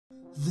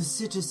The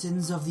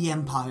citizens of the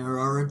Empire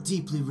are a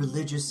deeply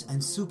religious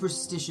and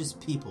superstitious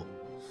people.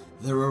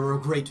 There are a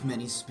great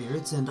many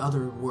spirits and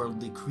other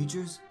worldly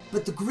creatures,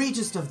 but the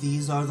greatest of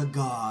these are the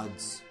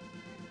gods.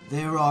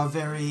 There are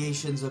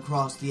variations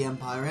across the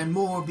Empire and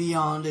more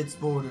beyond its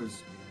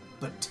borders,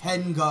 but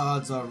 10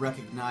 gods are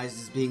recognized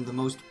as being the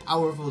most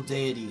powerful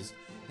deities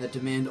that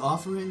demand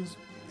offerings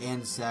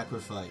and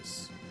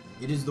sacrifice.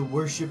 It is the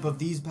worship of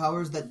these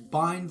powers that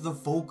bind the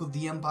folk of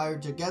the Empire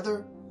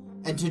together,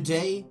 and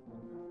today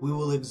we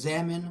will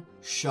examine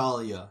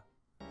Shallya.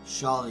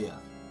 Shallya,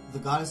 the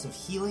goddess of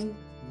healing,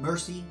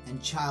 mercy,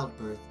 and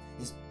childbirth,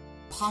 is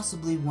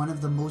possibly one of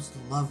the most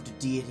loved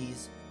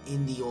deities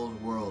in the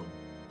old world.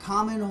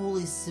 Common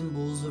holy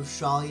symbols of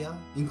Shallya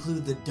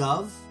include the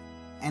dove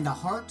and a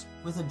heart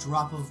with a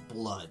drop of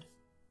blood.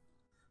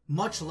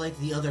 Much like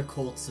the other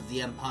cults of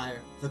the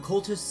Empire, the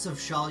cultists of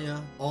Shallya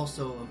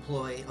also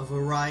employ a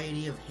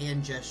variety of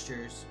hand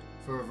gestures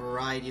for a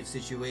variety of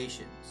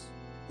situations.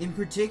 In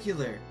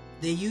particular,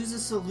 they use a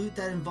salute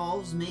that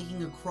involves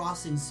making a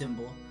crossing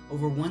symbol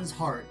over one's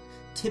heart,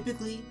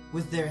 typically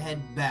with their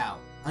head bowed.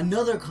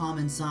 Another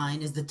common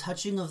sign is the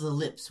touching of the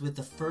lips with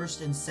the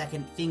first and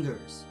second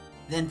fingers,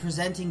 then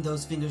presenting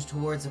those fingers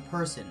towards a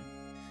person.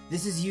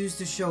 This is used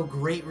to show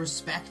great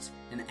respect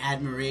and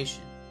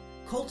admiration.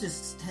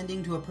 Cultists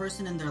tending to a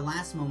person in their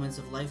last moments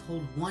of life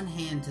hold one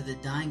hand to the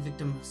dying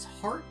victim's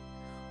heart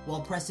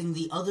while pressing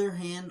the other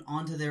hand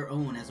onto their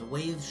own as a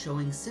way of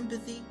showing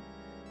sympathy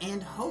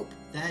and hope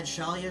that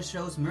Shallya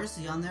shows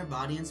mercy on their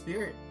body and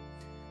spirit.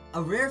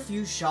 A rare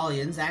few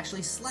Shallyans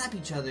actually slap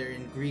each other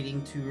in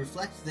greeting to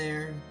reflect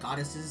their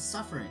goddess's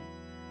suffering.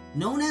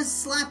 Known as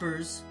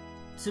slappers,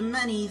 to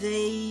many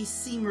they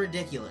seem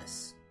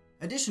ridiculous.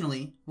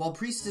 Additionally, while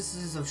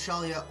priestesses of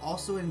Shallya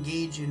also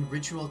engage in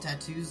ritual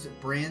tattoos,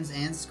 brands,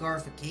 and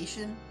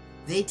scarification,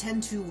 they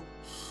tend to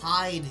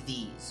hide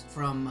these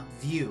from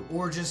view,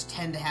 or just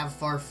tend to have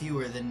far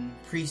fewer than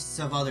priests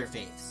of other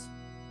faiths.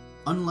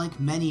 Unlike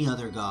many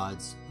other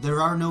gods,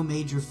 there are no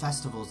major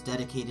festivals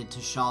dedicated to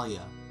Shallya.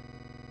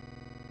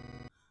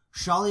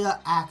 Shallya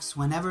acts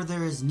whenever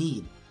there is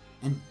need,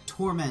 and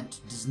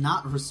torment does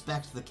not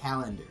respect the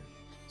calendar,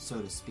 so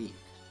to speak.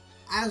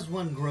 As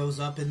one grows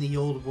up in the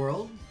old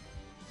world,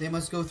 they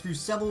must go through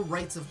several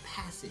rites of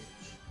passage,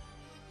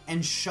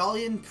 and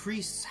Shallyan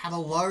priests have a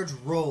large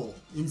role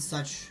in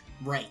such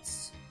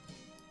rites.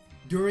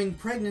 During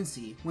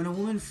pregnancy, when a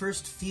woman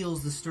first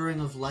feels the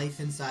stirring of life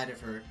inside of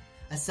her,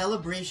 a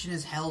celebration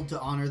is held to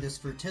honor this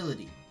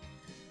fertility.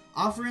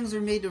 Offerings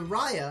are made to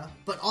Raya,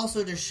 but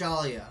also to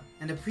Shallya,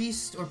 and a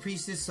priest or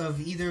priestess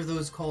of either of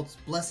those cults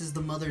blesses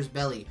the mother's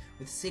belly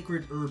with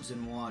sacred herbs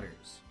and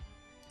waters.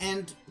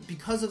 And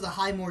because of the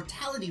high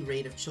mortality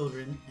rate of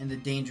children in the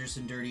dangerous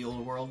and dirty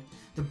old world,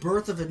 the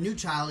birth of a new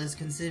child is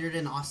considered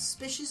an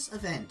auspicious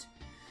event.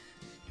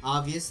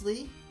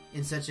 Obviously,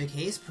 in such a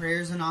case,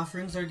 prayers and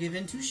offerings are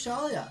given to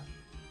Shallya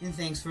in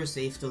thanks for a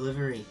safe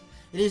delivery.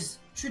 It is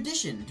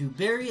tradition to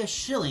bury a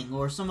shilling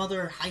or some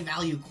other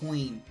high-value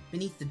coin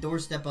beneath the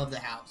doorstep of the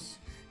house.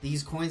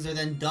 These coins are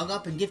then dug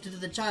up and gifted to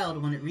the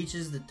child when it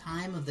reaches the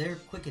time of their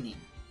quickening.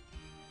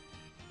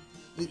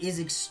 It is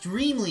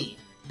extremely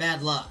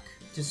bad luck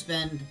to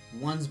spend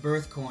one's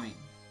birth coin,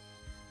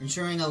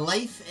 ensuring a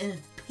life of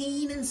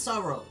pain and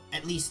sorrow,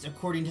 at least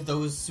according to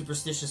those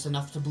superstitious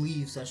enough to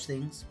believe such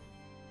things.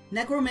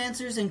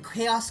 Necromancers and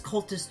chaos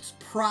cultists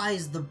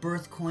prize the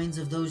birth coins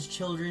of those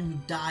children who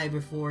die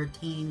before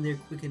attaining their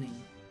quickening.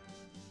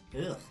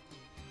 Ugh.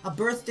 A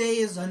birthday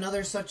is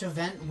another such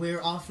event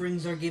where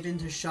offerings are given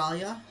to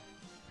Shallya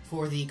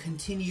for the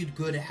continued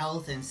good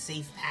health and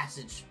safe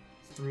passage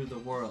through the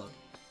world.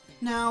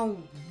 Now,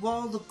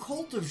 while the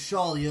cult of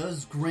Shallya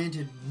is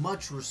granted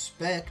much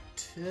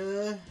respect,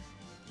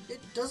 it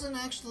doesn't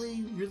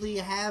actually really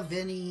have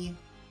any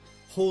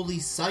holy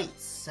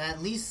sites,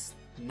 at least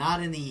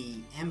not in the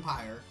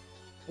Empire,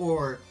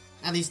 or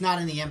at least not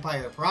in the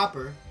Empire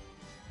proper.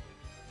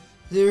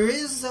 There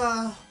is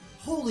a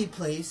holy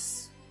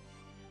place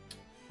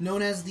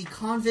known as the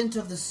Convent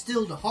of the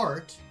Stilled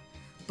Heart,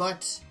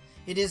 but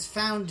it is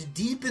found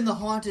deep in the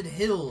haunted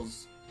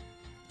hills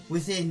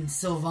within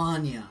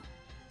Sylvania.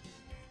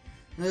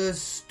 The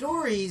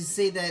stories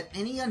say that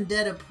any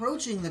undead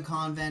approaching the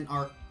convent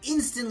are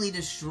instantly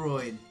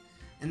destroyed,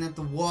 and that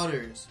the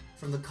waters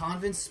from the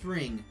convent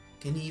spring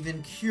can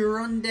even cure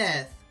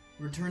undeath,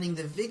 returning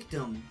the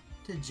victim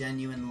to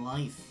genuine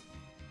life.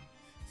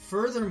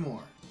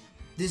 Furthermore,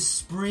 this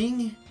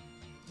spring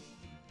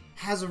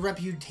has a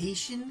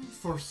reputation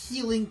for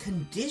healing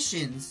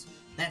conditions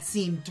that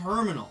seem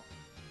terminal.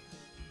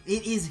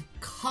 It is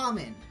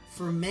common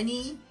for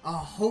many a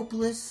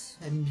hopeless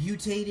and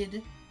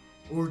mutated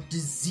or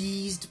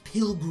diseased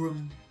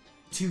pilgrim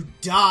to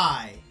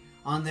die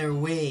on their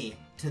way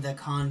to the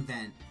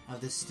convent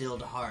of the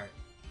Stilled Heart,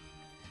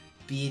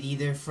 be it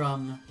either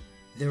from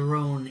their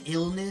own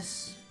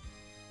illness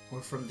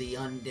or from the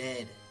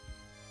undead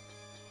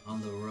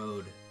on the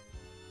road.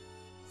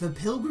 The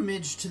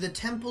pilgrimage to the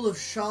Temple of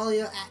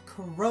Shallya at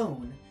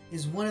Corone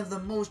is one of the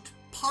most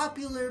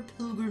popular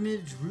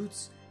pilgrimage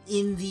routes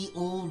in the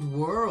old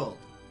world.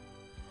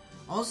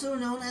 Also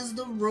known as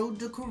the Road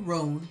to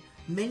Corone,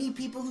 many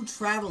people who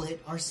travel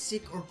it are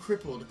sick or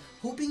crippled,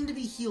 hoping to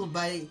be healed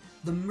by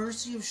the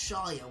mercy of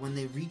Shallya when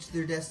they reach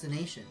their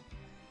destination.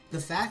 The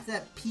fact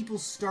that people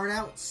start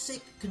out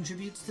sick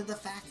contributes to the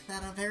fact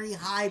that a very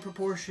high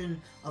proportion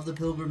of the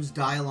pilgrims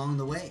die along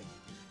the way.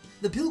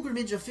 The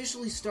pilgrimage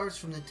officially starts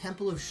from the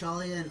Temple of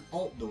Shallya in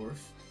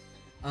Altdorf.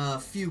 A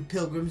few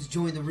pilgrims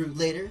join the route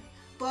later,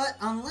 but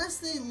unless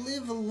they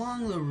live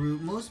along the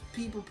route, most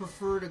people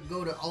prefer to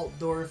go to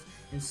Altdorf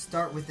and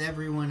start with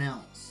everyone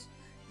else.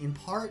 In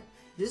part,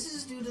 this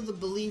is due to the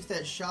belief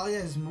that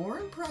Shallya is more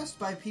impressed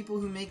by people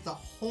who make the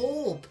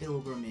whole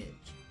pilgrimage.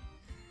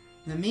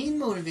 The main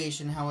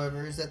motivation,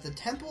 however, is that the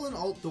temple in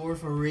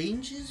Altdorf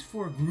arranges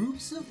for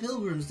groups of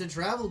pilgrims to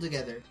travel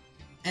together,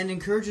 and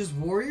encourages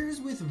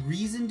warriors with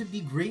reason to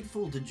be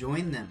grateful to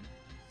join them.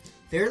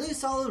 Fairly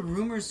solid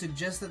rumors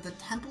suggest that the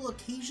temple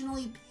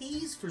occasionally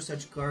pays for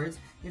such guards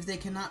if they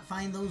cannot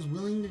find those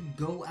willing to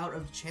go out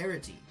of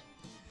charity.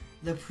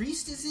 The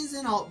priestesses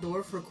in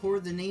Altdorf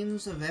record the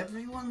names of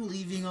everyone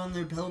leaving on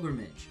their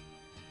pilgrimage,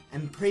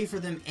 and pray for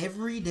them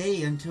every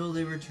day until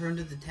they return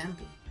to the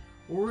temple,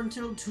 or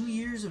until 2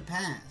 years have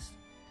passed.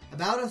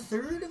 About a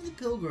third of the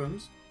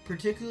pilgrims,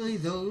 particularly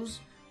those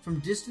from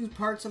distant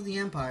parts of the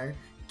empire,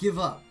 give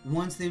up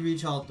once they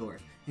reach Altdorf,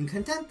 and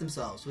content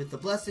themselves with the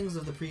blessings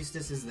of the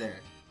priestesses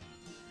there.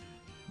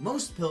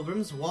 Most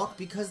pilgrims walk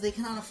because they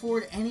cannot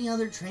afford any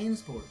other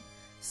transport.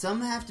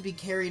 Some have to be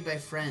carried by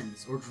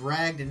friends, or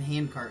dragged in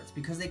handcarts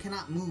because they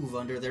cannot move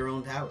under their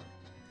own power.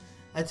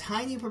 A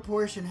tiny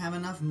proportion have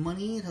enough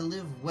money to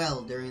live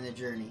well during the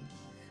journey.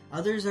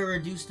 Others are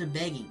reduced to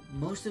begging,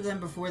 most of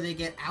them before they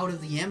get out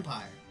of the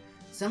empire.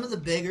 Some of the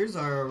beggars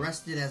are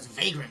arrested as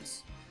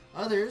vagrants.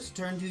 Others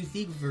turn to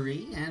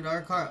thievery and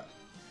are caught.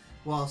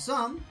 While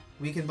some,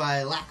 weakened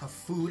by lack of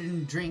food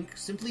and drink,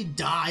 simply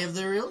die of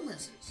their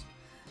illnesses.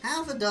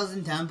 Half a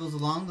dozen temples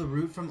along the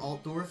route from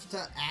Altdorf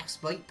to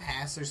Axbite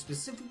Pass are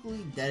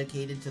specifically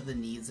dedicated to the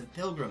needs of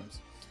pilgrims.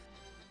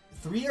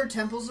 3 are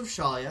temples of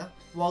Shallya,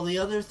 while the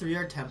other 3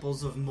 are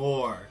temples of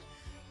Mor.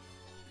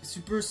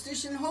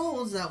 Superstition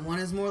holds that one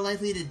is more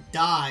likely to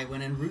die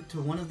when en route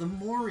to one of the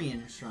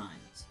Morian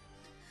shrines.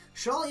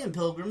 Shallyan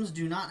pilgrims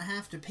do not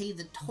have to pay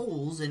the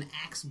tolls in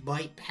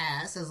Axbite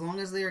Pass as long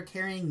as they are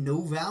carrying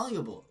no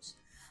valuables.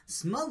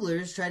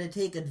 Smugglers try to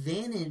take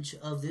advantage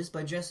of this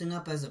by dressing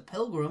up as a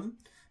pilgrim,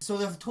 so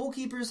the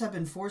tollkeepers have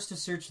been forced to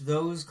search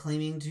those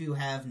claiming to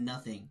have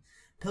nothing.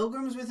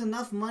 Pilgrims with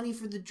enough money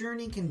for the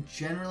journey can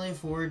generally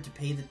afford to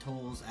pay the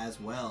tolls as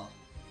well.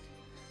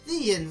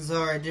 The inns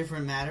are a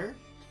different matter.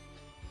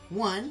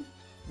 1.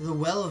 The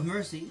Well of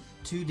Mercy,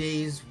 2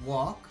 days'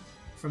 walk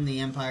from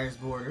the Empire's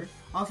border,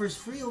 offers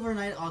free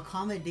overnight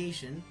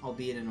accommodation,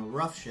 albeit in a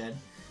rough shed,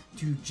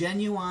 to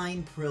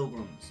genuine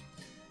pilgrims.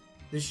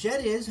 The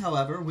shed is,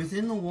 however,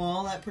 within the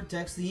wall that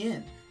protects the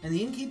inn, and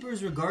the innkeeper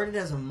is regarded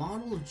as a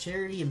model of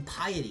charity and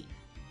piety.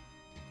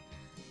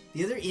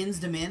 The other inns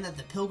demand that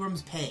the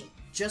pilgrims pay,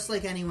 just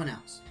like anyone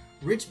else.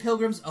 Rich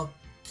pilgrims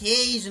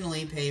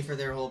occasionally pay for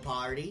their whole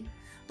party,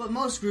 but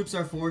most groups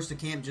are forced to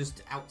camp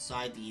just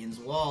outside the inn's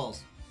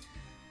walls.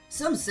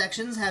 Some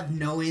sections have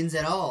no inns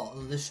at all.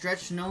 The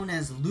stretch known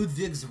as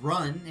Ludwig's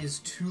Run is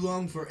too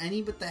long for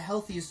any but the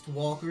healthiest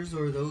walkers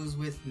or those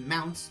with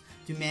mounts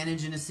to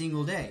manage in a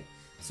single day,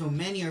 so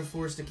many are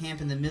forced to camp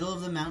in the middle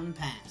of the mountain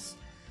pass.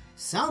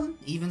 Some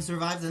even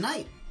survive the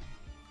night.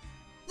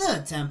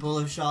 The Temple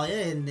of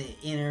Shallya in the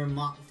inner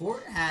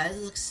fort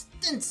has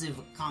extensive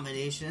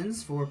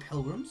accommodations for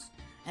pilgrims,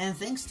 and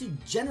thanks to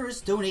generous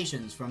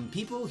donations from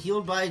people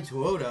healed by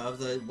Tuoda of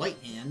the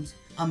White Hands,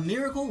 a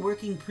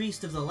miracle-working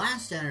priest of the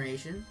last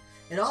generation,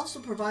 it also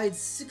provides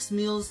 6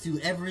 meals to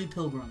every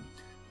pilgrim.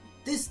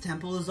 This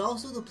temple is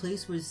also the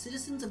place where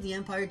citizens of the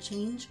Empire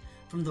change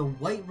from the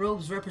white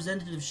robes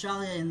representative of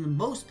Shallya in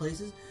most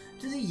places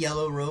to the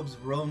yellow robes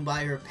worn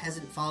by her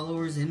peasant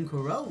followers in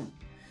Corone.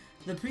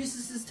 The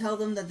priestesses tell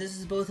them that this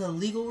is both a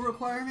legal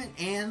requirement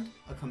and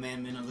a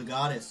commandment of the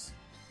goddess.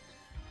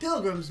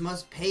 Pilgrims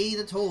must pay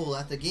the toll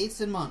at the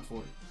gates in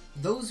Montfort.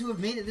 Those who have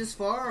made it this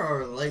far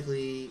are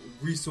likely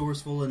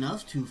resourceful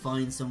enough to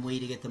find some way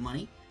to get the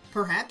money,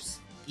 perhaps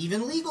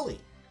even legally.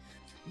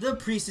 The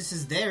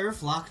priestesses there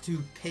flock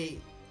to pay.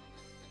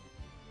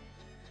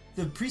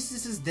 The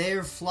priestesses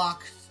there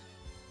flock.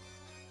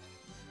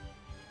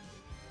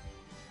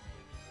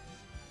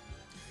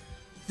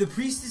 The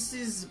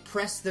priestesses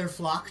press their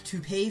flock to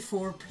pay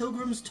for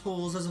pilgrims'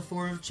 tolls as a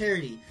form of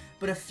charity,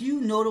 but a few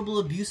notable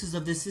abuses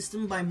of this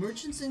system by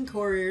merchants and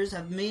couriers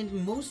have made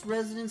most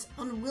residents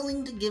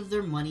unwilling to give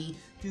their money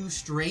to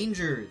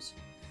strangers.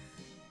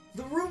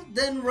 The route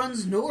then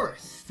runs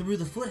north through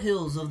the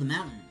foothills of the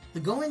mountain. The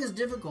going is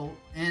difficult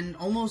and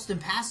almost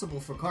impassable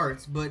for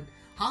carts, but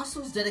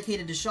hostels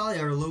dedicated to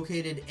Shallya are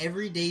located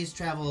every day's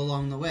travel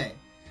along the way.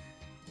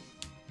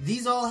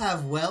 These all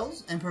have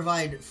wells and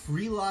provide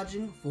free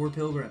lodging for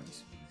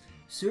pilgrims.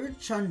 Sir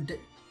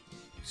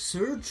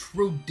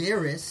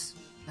Trodaris,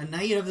 a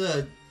knight of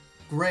the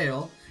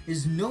Grail,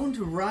 is known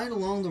to ride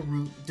along the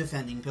route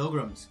defending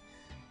pilgrims.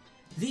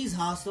 These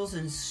hostels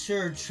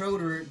ensure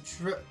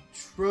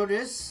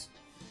Trotus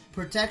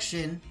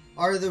protection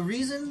are the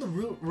reason the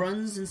route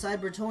runs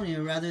inside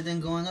Bretonnia rather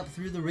than going up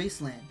through the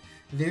wasteland.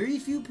 Very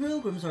few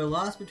pilgrims are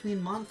lost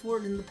between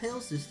Montfort and the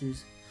Pale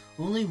Sisters.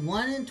 Only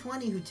 1 in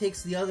 20 who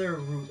takes the other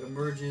route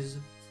emerges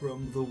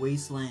from the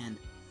wasteland.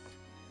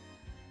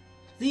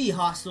 The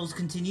hostels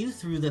continue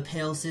through the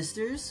Pale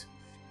Sisters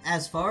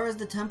as far as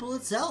the temple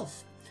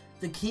itself.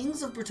 The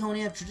kings of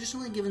Bretonnia have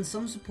traditionally given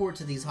some support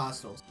to these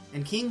hostels,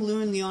 and King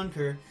Luin the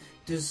Onker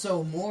does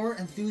so more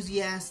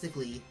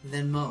enthusiastically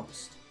than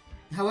most.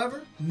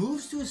 However,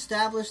 moves to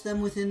establish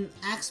them within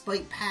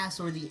Axbite Pass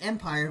or the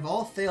Empire have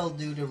all failed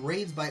due to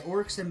raids by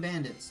orcs and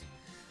bandits.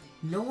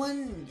 No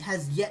one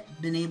has yet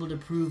been able to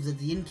prove that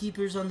the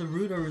innkeepers on the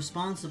route are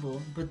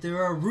responsible, but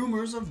there are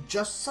rumors of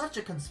just such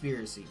a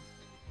conspiracy.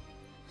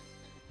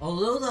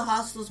 Although the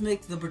hostels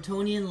make the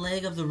Bretonian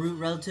leg of the route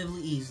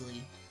relatively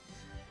easily,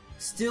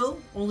 still,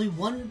 only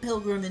 1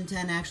 pilgrim in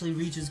 10 actually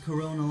reaches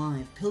Corone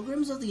alive.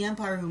 Pilgrims of the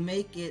Empire who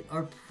make it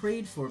are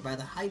prayed for by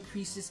the High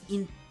Priestess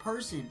in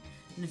person,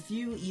 and a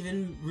few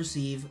even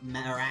receive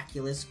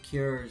miraculous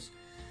cures.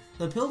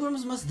 The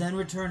pilgrims must then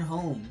return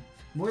home.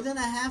 More than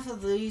a half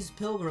of these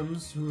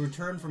pilgrims who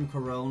return from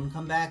Corone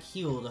come back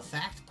healed, a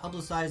fact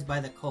publicized by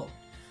the cult,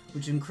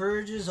 which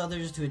encourages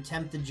others to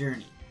attempt the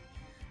journey.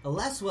 A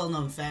less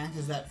well-known fact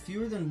is that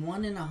fewer than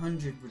 1 in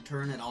 100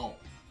 return at all.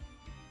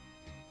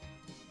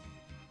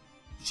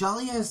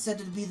 Shallya is said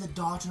to be the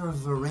daughter of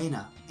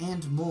Verena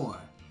and more,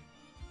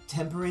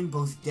 tempering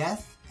both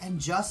death and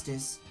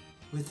justice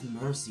with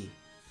mercy.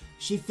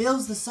 She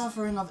feels the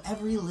suffering of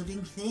every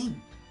living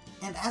thing,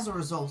 and as a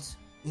result,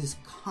 is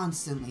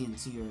constantly in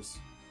tears.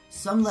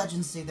 Some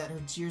legends say that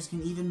her tears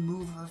can even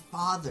move her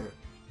father,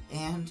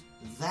 and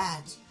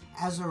that,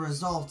 as a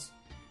result,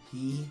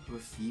 he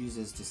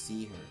refuses to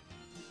see her.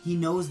 He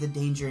knows the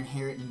danger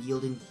inherent in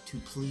yielding to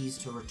pleas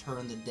to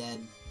return the dead.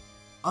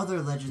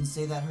 Other legends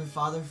say that her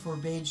father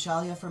forbade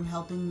Shallya from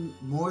helping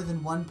more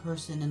than one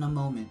person in a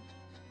moment,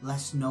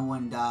 lest no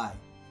one die.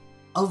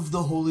 Of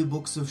the holy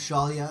books of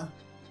Shallya,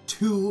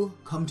 2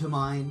 come to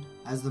mind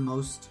as the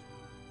most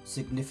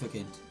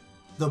significant: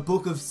 the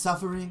Book of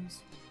Sufferings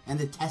and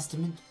the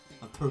Testament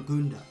of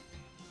Pergunda.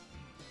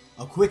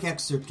 A quick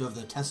excerpt of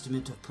the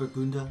Testament of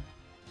Pergunda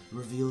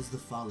reveals the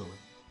following.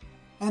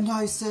 And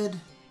I said,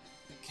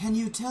 "Can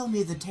you tell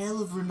me the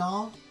tale of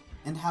Renaud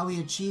and how he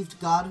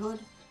achieved godhood?"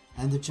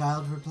 And the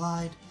child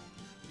replied,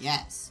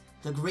 "Yes,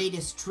 the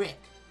greatest trick,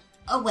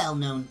 a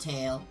well-known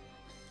tale.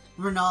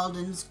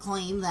 Renaudans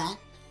claim that,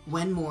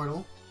 when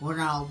mortal,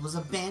 Renaud was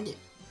a bandit,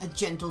 a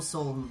gentle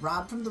soul who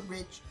robbed from the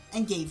rich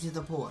and gave to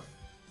the poor.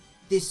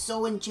 This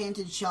so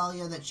enchanted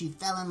Shallya that she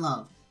fell in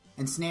love,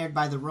 ensnared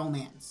by the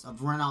romance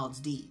of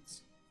Renaud's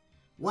deeds.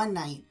 One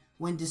night,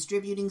 when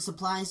distributing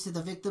supplies to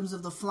the victims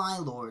of the Fly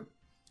Lord,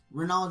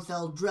 Renaud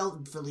fell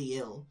dreadfully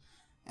ill,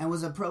 and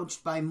was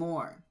approached by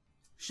more.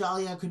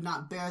 Shallya could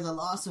not bear the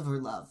loss of her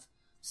love,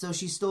 so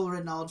she stole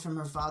Renaud from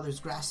her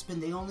father's grasp in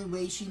the only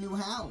way she knew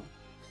how.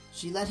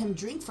 She let him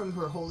drink from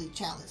her holy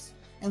chalice,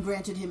 and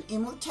granted him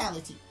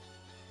immortality.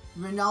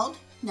 Renaud,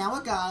 now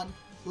a god,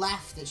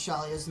 laughed at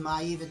Shallya's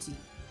naivety.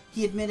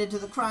 He admitted to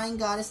the crying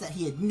goddess that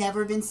he had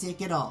never been sick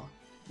at all,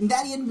 and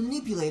that he had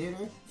manipulated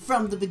her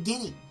from the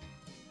beginning.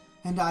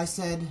 And I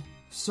said,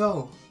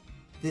 "So,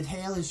 the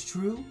tale is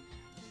true?"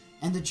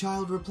 And the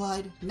child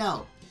replied,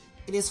 "No,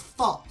 it is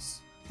false.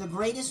 The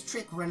greatest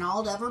trick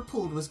Renaud ever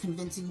pulled was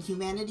convincing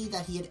humanity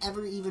that he had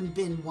ever even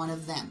been one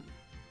of them."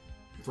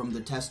 From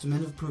the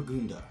Testament of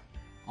Pergunda,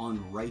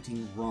 on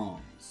righting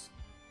wrongs,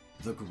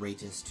 the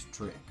greatest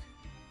trick.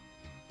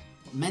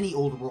 Many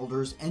Old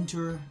Worlders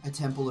enter a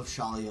temple of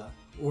Shallya,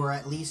 or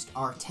at least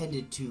are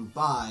tended to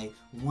by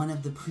one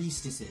of the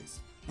priestesses,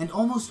 and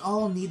almost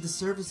all need the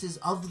services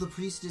of the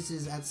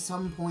priestesses at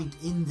some point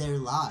in their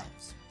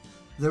lives.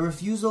 The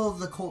refusal of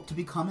the cult to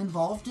become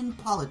involved in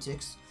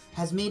politics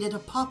has made it a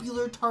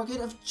popular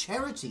target of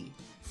charity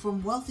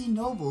from wealthy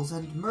nobles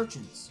and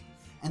merchants,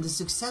 and the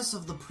success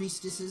of the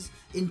priestesses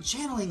in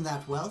channeling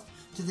that wealth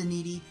to the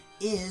needy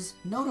is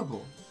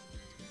notable.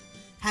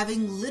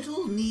 Having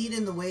little need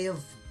in the way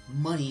of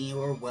money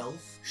or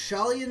wealth,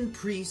 Shallyan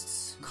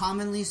priests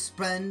commonly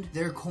spend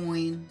their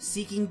coin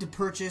seeking to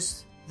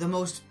purchase the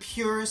most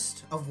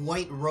purest of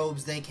white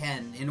robes they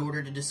can in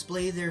order to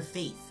display their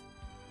faith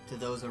to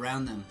those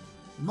around them.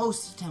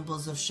 Most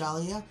temples of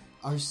Shallya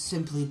are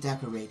simply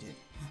decorated,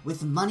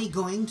 with money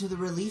going to the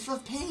relief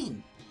of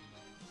pain.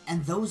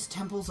 And those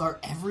temples are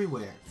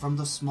everywhere, from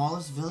the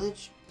smallest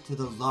village to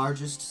the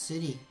largest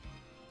city.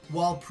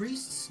 While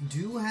priests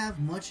do have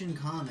much in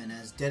common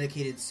as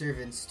dedicated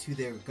servants to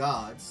their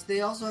gods,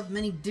 they also have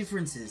many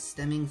differences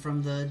stemming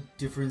from the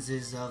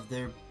differences of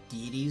their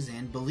deities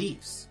and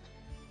beliefs.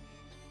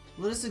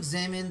 Let us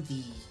examine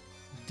the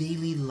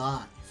daily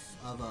life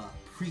of a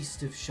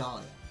priest of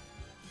Shallya.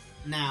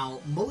 Now,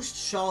 most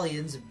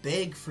Shallyans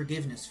beg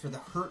forgiveness for the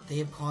hurt they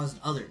have caused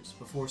others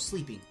before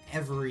sleeping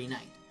every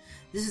night.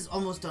 This is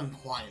almost done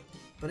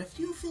quietly, but a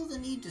few feel the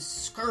need to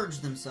scourge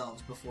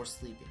themselves before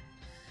sleeping.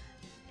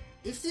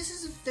 If this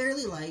is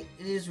fairly light,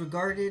 it is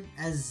regarded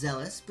as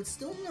zealous, but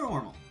still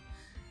normal.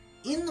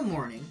 In the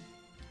morning,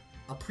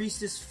 a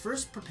priestess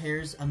first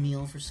prepares a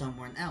meal for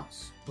someone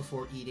else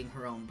before eating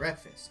her own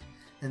breakfast.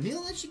 The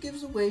meal that she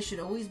gives away should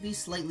always be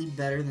slightly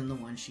better than the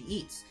one she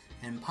eats,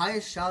 and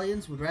pious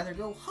Shallians would rather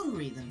go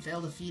hungry than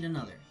fail to feed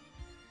another.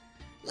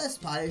 Less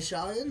pious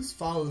Shallians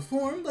follow the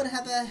form, but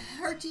have a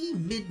hearty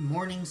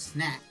mid-morning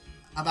snack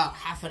about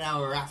half an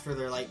hour after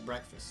their light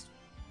breakfast.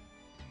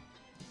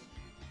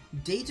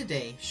 Day to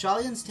day,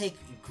 Shallians take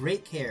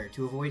great care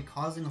to avoid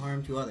causing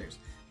harm to others,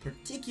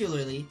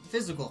 particularly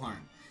physical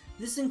harm.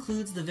 This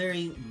includes the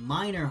very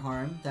minor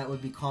harm that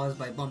would be caused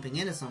by bumping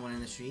into someone in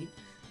the street,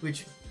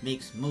 which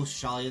makes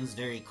most Shallians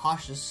very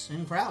cautious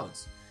in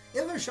crowds.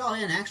 If a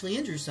Shallyan actually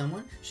injures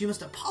someone, she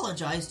must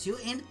apologize to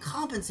and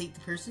compensate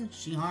the person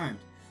she harmed.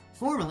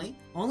 Formally,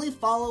 only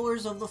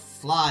followers of the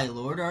Fly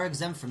Lord are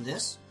exempt from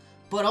this,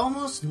 but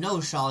almost no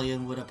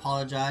Shallyan would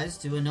apologize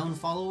to a known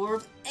follower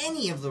of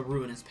any of the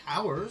ruinous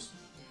powers.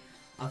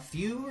 A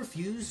few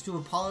refuse to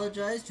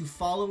apologize to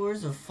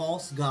followers of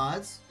false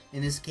gods,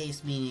 in this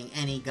case meaning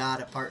any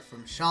god apart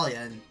from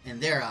Shallya in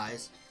their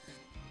eyes,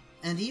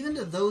 and even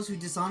to those who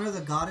dishonor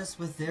the goddess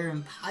with their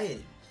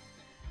impiety,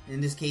 in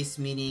this case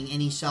meaning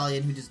any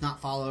Shallyan who does not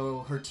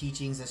follow her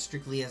teachings as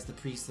strictly as the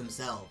priests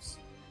themselves.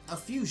 A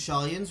few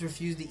Shallians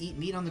refuse to eat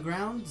meat on the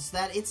grounds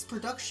that its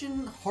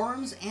production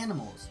harms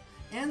animals,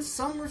 and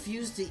some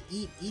refuse to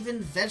eat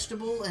even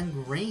vegetable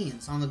and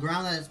grains on the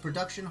ground that its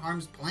production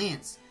harms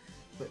plants,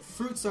 but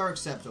fruits are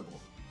acceptable.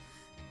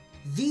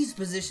 These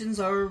positions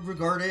are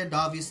regarded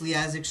obviously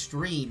as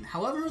extreme.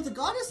 However, the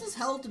goddess is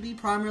held to be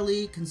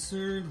primarily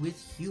concerned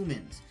with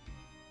humans.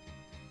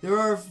 There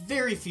are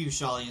very few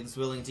Shallians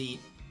willing to eat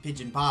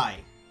pigeon pie,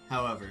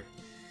 however.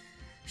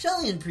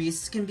 Shallyan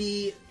priests can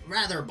be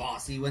rather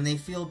bossy when they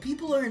feel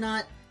people are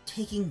not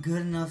taking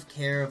good enough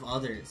care of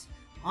others.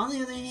 On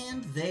the other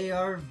hand, they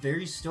are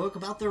very stoic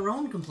about their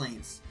own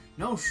complaints.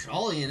 No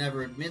Shallyan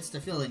ever admits to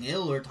feeling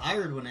ill or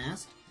tired when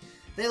asked.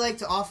 They like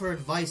to offer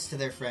advice to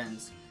their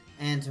friends,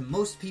 and to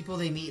most people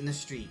they meet in the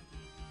street.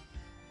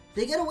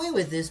 They get away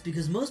with this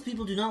because most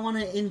people do not want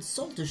to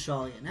insult a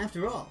Shallyan.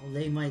 After all,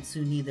 they might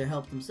soon need their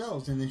help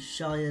themselves, and the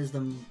Shallyan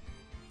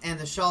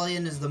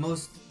is the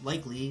most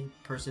likely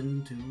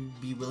person to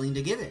be willing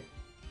to give it.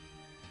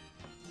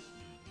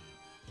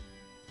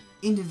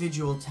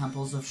 Individual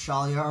temples of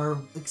Shallya are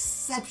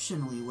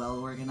exceptionally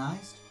well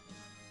organized,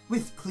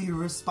 with clear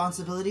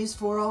responsibilities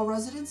for all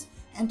residents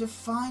and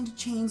defined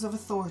chains of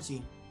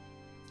authority.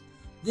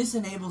 This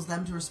enables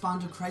them to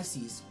respond to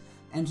crises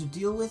and to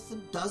deal with the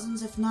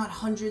dozens if not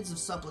hundreds of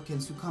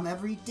supplicants who come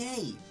every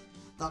day.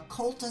 The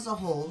cult as a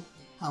whole,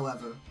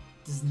 however,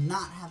 does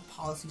not have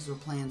policies or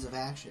plans of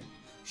action.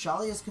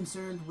 Shallya is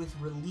concerned with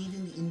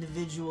relieving the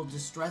individual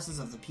distresses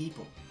of the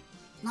people,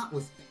 not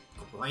with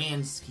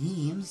grand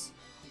schemes.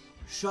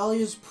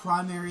 Shalya's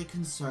primary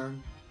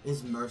concern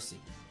is mercy,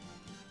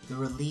 the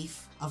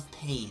relief of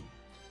pain.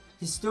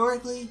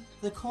 Historically,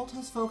 the cult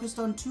has focused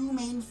on two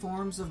main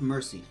forms of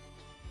mercy: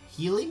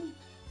 healing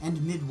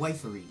and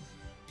midwifery,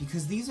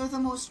 because these are the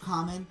most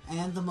common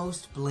and the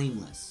most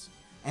blameless.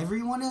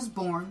 Everyone is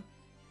born,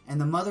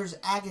 and the mother's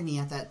agony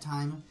at that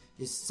time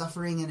is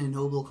suffering in a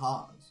noble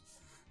cause.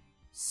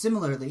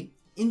 Similarly,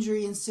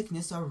 injury and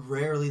sickness are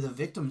rarely the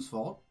victim's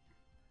fault.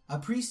 A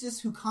priestess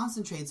who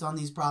concentrates on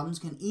these problems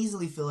can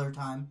easily fill her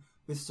time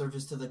with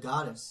service to the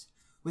goddess,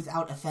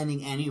 without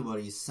offending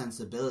anybody's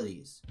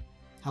sensibilities.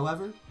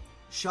 However,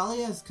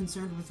 Shallya is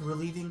concerned with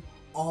relieving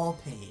all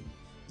pain,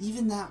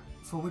 even that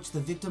for which the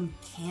victim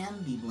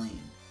can be blamed.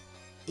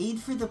 Aid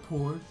for the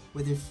poor,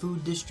 whether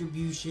food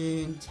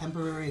distribution,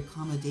 temporary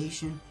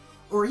accommodation,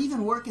 or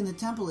even work in the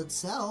temple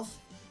itself,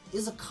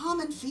 is a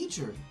common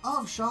feature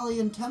of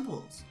Shallyan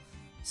temples.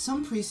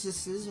 Some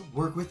priestesses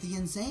work with the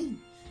insane.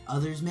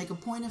 Others make a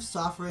point of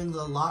suffering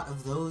the lot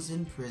of those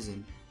in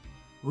prison.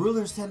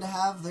 Rulers tend to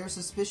have their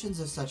suspicions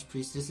of such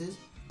priestesses,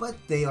 but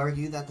they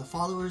argue that the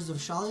followers of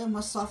Shallya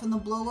must soften the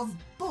blow of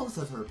both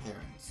of her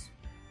parents.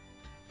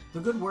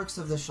 The good works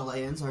of the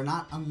Shallayans are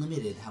not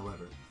unlimited,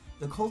 however.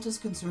 The cult is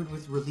concerned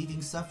with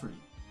relieving suffering,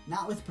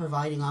 not with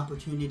providing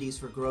opportunities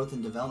for growth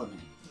and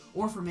development,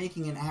 or for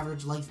making an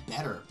average life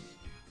better.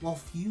 While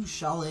few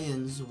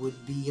Shallayans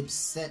would be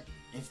upset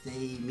if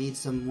they made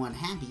someone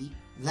happy,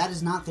 that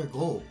is not their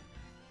goal.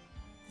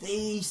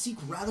 They seek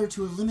rather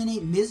to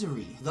eliminate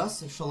misery.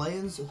 Thus,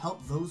 Shallayans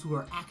help those who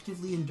are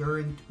actively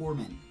enduring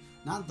torment,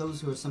 not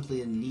those who are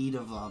simply in need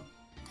of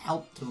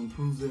help to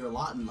improve their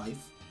lot in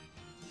life.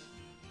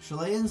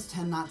 Shallayans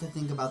tend not to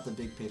think about the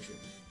big picture.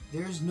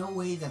 There is no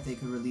way that they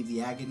could relieve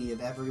the agony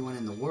of everyone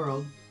in the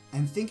world,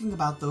 and thinking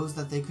about those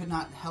that they could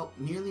not help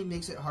merely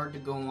makes it hard to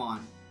go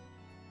on.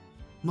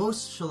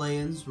 Most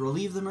Shallayans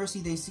relieve the mercy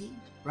they see,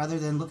 rather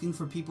than looking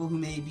for people who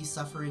may be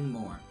suffering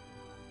more.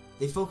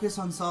 They focus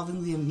on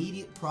solving the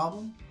immediate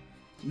problem,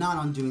 not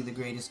on doing the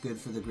greatest good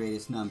for the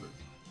greatest number.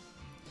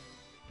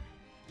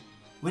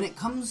 When it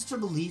comes to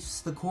beliefs,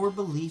 the core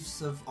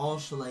beliefs of all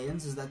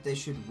Shallayans is that they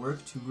should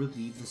work to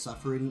relieve the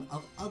suffering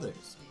of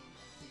others.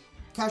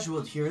 Casual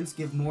adherents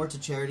give more to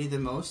charity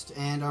than most,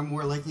 and are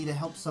more likely to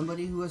help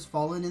somebody who has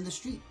fallen in the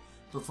street.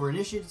 But for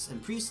initiates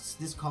and priests,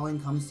 this calling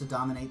comes to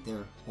dominate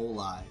their whole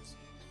lives.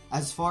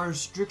 As far as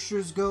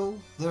strictures go,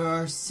 there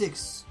are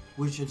 6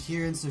 which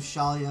adherents of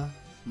Shallya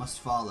must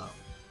follow.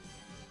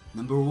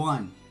 Number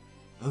 1.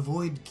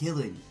 Avoid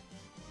killing.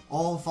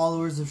 All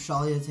followers of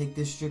Shallya take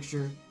this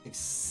stricture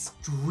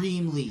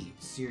extremely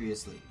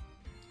seriously.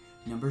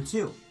 Number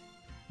 2.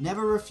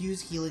 Never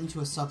refuse healing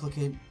to a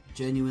supplicant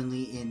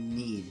genuinely in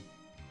need.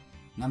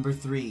 Number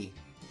 3.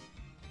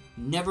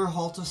 Never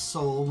halt a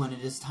soul when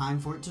it is time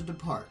for it to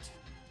depart.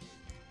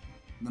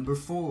 Number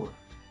 4.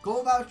 Go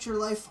about your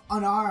life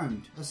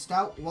unarmed. A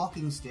stout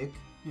walking stick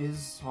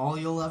is all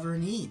you'll ever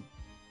need.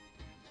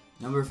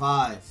 Number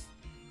 5.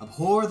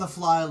 Abhor the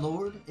Fly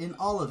Lord in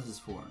all of his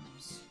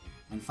forms.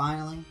 And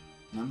finally,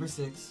 number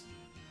 6.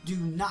 Do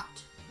not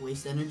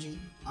waste energy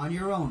on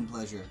your own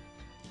pleasure.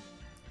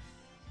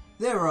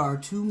 There are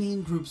 2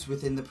 main groups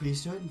within the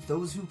priesthood,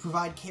 those who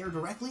provide care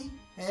directly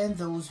and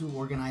those who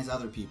organize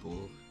other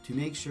people to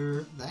make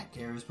sure that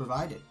care is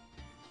provided.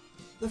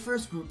 The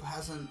first group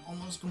has an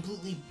almost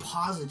completely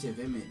positive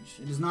image.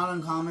 It is not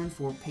uncommon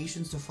for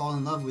patients to fall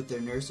in love with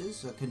their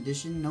nurses, a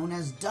condition known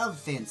as dove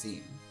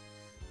fancying.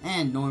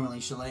 And normally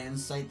Shallayans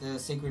cite the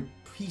sacred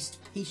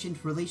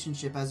priest-patient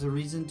relationship as a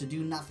reason to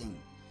do nothing.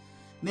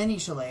 Many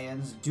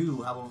Shallayans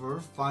do, however,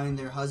 find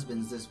their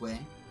husbands this way.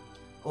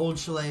 Old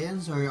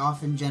Shallayans are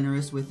often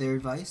generous with their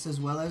advice as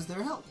well as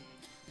their help,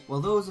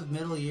 while those of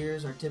middle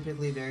years are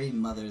typically very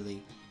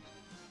motherly.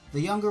 The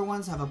younger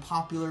ones have a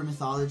popular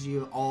mythology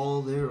of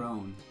all their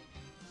own.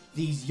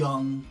 These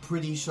young,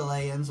 pretty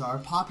Shallayans are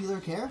popular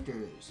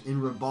characters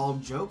in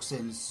ribald jokes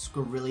and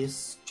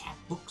scurrilous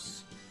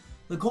chapbooks.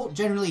 The cult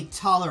generally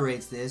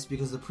tolerates this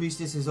because the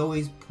priestess is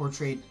always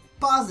portrayed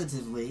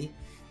positively,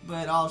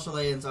 but all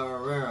Shallayans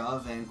are aware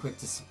of and quick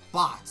to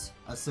spot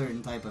a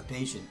certain type of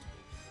patient.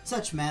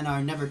 Such men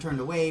are never turned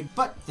away,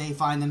 but they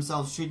find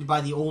themselves treated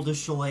by the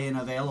oldest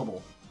Shallayan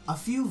available. A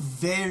few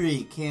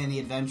very canny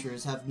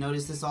adventurers have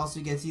noticed this also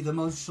gets you the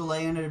most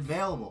Shallayan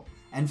available,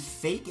 and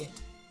fake it.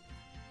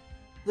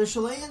 The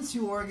Shallayans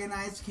who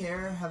organize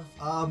care have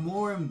a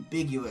more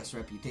ambiguous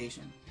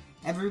reputation.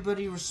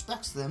 Everybody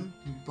respects them,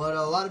 but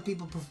a lot of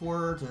people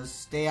prefer to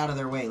stay out of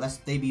their way,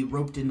 lest they be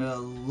roped into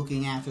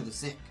looking after the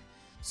sick.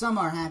 Some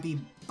are happy,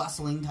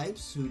 bustling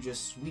types who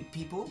just sweep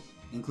people,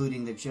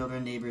 including their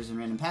children, neighbors, and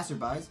random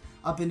passerbys,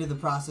 up into the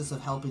process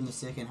of helping the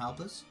sick and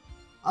helpless.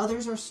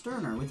 Others are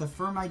sterner, with a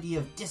firm idea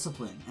of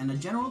discipline and a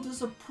general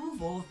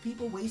disapproval of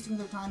people wasting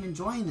their time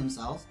enjoying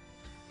themselves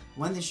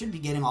when they should be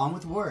getting on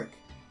with work.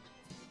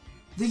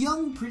 The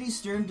young, pretty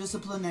stern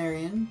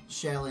disciplinarian,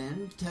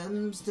 Shallyan,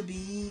 tends to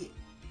be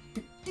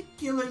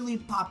particularly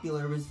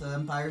popular with the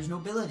Empire's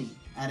nobility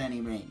at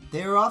any rate.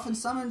 They are often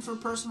summoned for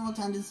personal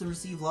attendance and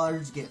receive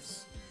large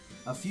gifts.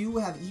 A few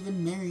have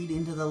even married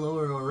into the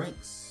lower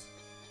ranks.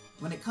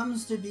 When it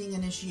comes to being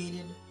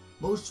initiated,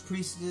 most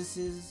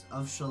priestesses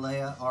of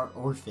Shallya are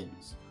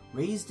orphans,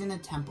 raised in a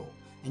temple,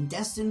 and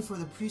destined for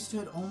the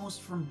priesthood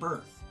almost from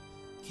birth.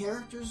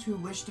 Characters who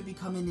wish to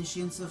become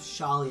initiates of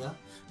Shallya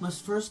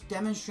must first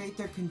demonstrate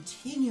their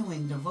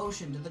continuing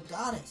devotion to the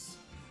goddess.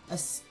 A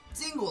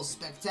single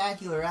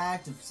spectacular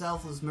act of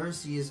selfless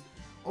mercy is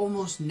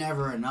almost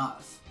never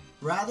enough.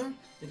 Rather,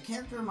 the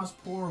character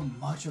must pour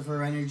much of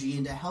her energy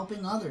into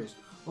helping others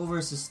over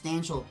a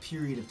substantial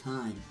period of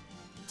time,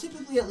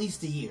 typically at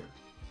least a year.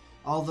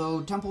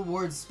 Although temple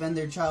wards spend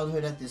their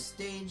childhood at this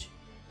stage,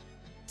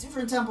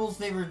 different temples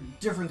favor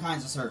different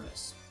kinds of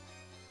service.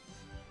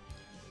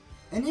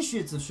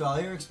 Initiates of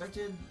Shallya are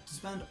expected to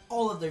spend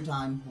all of their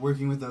time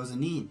working with those in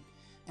need,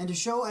 and to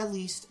show at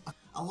least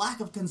a lack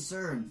of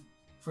concern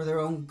for their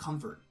own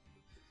comfort.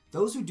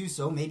 Those who do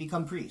so may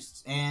become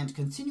priests, and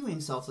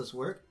continuing selfless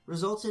work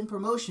results in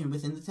promotion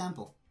within the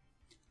temple.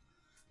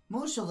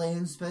 Most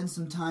Shallayans spend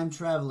some time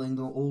traveling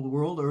the old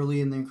world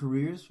early in their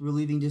careers,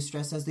 relieving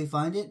distress as they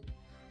find it.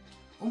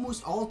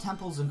 Almost all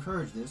temples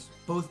encourage this,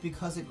 both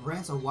because it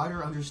grants a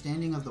wider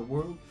understanding of the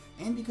world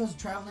and because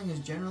traveling is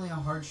generally a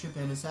hardship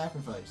and a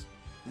sacrifice,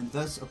 and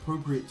thus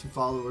appropriate to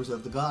followers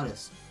of the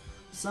goddess.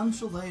 Some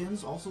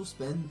Shallayans also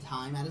spend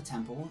time at a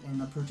temple in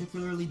a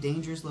particularly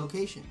dangerous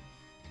location.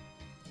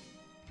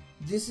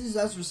 This is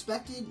as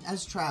respected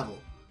as travel.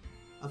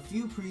 A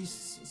few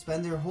priests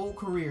spend their whole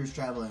careers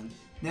traveling,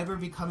 never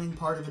becoming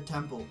part of a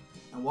temple,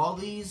 and while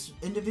these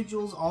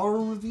individuals are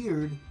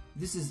revered,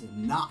 this is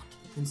not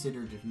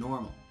considered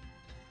normal.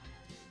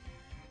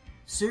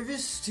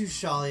 Service to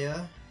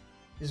Shallya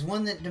is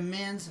one that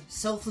demands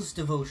selfless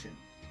devotion,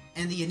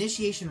 and the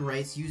initiation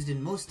rites used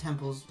in most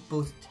temples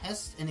both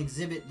test and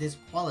exhibit this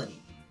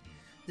quality.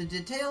 The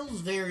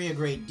details vary a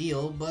great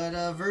deal, but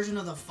a version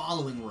of the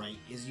following rite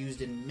is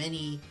used in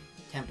many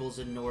temples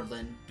in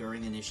Nordland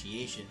during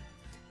initiation.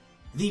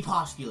 The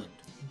postulant,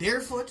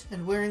 barefoot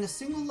and wearing a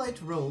single light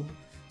robe,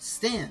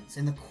 stands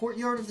in the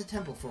courtyard of the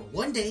temple for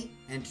 1 day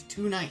and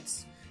 2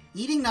 nights,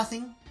 eating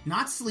nothing,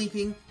 not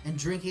sleeping, and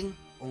drinking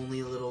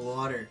only a little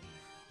water.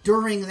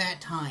 During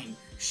that time,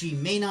 she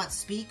may not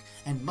speak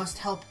and must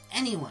help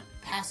anyone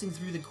passing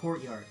through the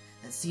courtyard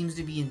that seems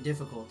to be in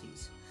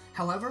difficulties.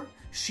 However,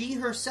 she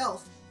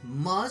herself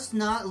must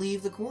not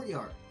leave the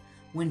courtyard.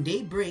 When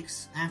day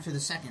breaks after the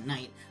second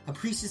night, a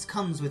priestess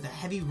comes with a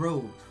heavy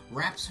robe,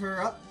 wraps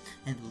her up,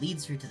 and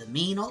leads her to the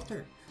main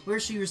altar, where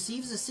she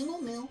receives a single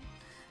meal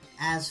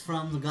as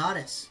from the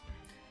goddess.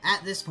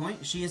 At this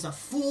point, she is a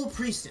full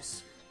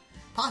priestess.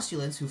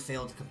 Postulants who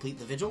fail to complete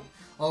the vigil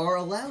are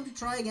allowed to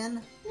try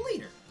again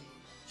later.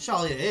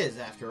 Shallya is,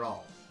 after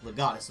all, the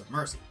goddess of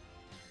mercy.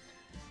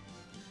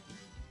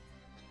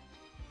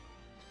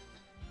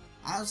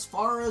 As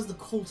far as the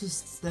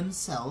cultists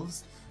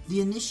themselves,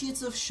 the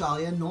initiates of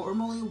Shallya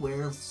normally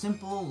wear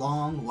simple,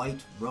 long,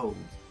 white robes,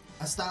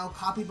 a style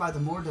copied by the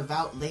more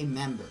devout lay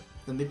member.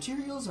 The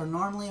materials are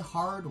normally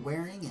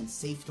hard-wearing and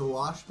safe to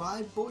wash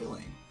by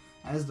boiling,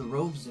 as the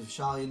robes of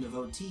Shallyan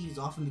devotees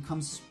often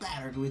become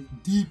spattered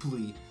with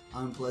deeply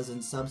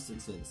unpleasant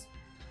substances.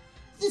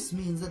 This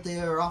means that they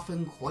are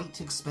often quite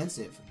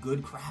expensive.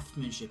 Good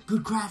craftsmanship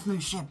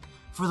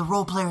for the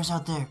role players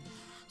out there.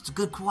 It's a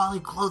good quality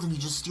clothing. You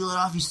just steal it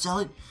off, you sell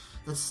it.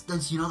 That's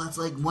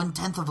like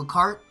 1/10 of a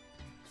cart.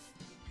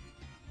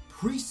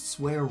 Priests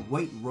wear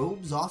white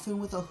robes, often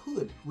with a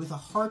hood, with a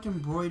heart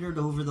embroidered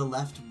over the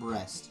left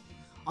breast.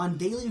 On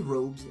daily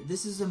robes,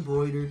 this is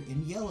embroidered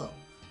in yellow.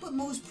 But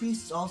most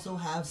priests also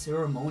have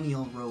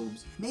ceremonial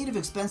robes, made of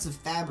expensive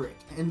fabric,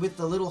 and with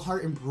the little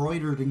heart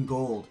embroidered in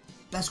gold.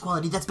 Best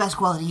quality, that's best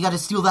quality. You gotta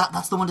steal that.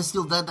 That's the one to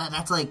steal.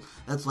 That's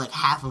like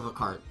half of a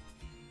cart.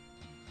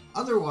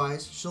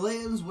 Otherwise,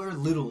 Shallayans wear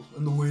little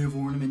in the way of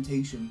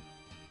ornamentation.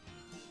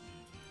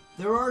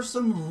 There are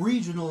some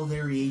regional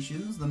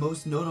variations. The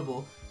most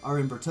notable are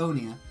in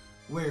Bretonnia,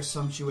 where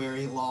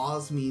sumptuary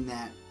laws mean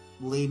that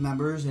lay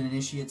members and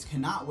initiates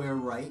cannot wear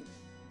white,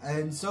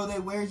 and so they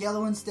wear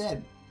yellow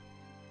instead.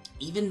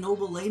 Even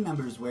noble lay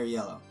members wear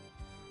yellow,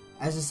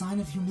 as a sign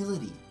of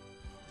humility.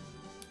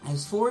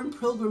 As foreign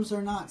pilgrims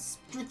are not,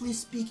 strictly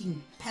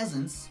speaking,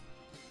 peasants,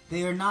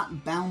 they are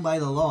not bound by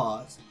the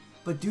laws,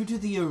 but due to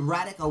the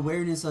erratic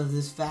awareness of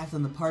this fact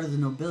on the part of the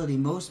nobility,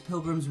 most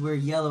pilgrims wear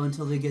yellow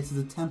until they get to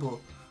the temple,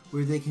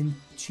 where they can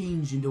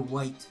change into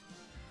white.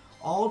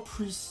 All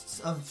priests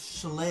of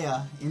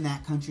Shallya in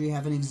that country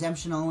have an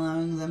exemption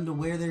allowing them to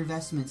wear their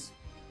vestments,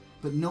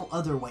 but no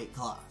other white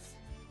cloth.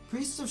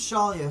 Priests of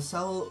Shallya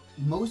sell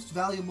most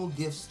valuable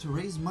gifts to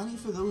raise money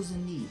for those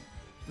in need,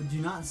 but do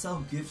not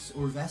sell gifts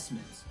or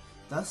vestments.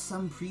 Thus,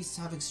 some priests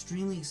have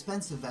extremely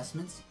expensive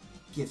vestments,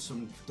 gifts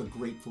from the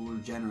grateful or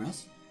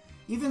generous.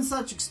 Even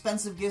such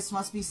expensive gifts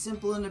must be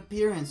simple in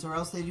appearance, or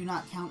else they do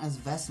not count as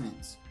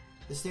vestments.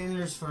 The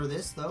standards for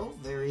this, though,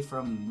 vary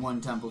from one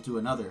temple to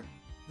another.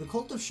 The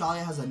cult of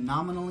Shallya has a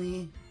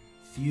nominally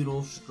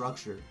feudal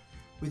structure,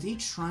 with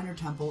each shrine or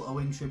temple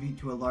owing tribute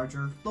to a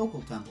larger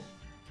local temple,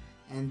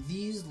 and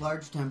these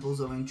large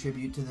temples owing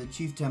tribute to the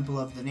chief temple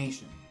of the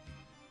nation.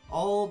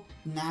 All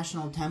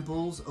national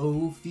temples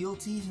owe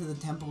fealty to the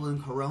temple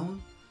in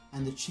Corone,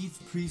 and the chief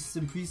priests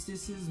and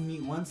priestesses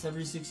meet once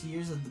every 6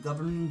 years as the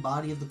governing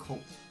body of the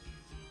cult.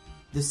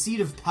 The seat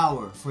of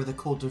power for the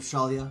cult of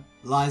Shallya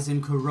lies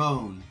in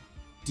Corone,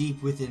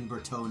 deep within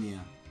Bretonnia.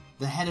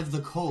 The head of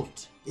the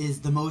cult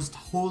is the most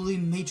holy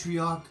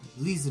matriarch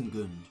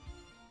Lisengund,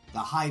 the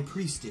high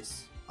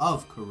priestess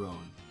of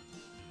Corone.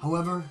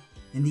 However,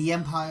 in the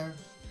Empire,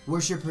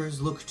 worshippers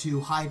look to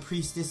High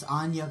Priestess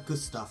Anya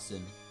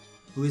Gustafsson,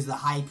 who is the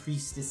High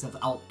Priestess of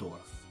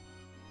Altdorf.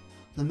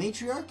 The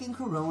matriarch in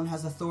Corone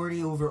has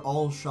authority over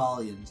all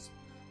Shallyans.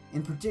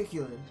 In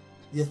particular,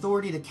 the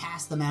authority to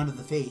cast them out of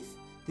the faith.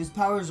 This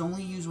power is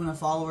only used when a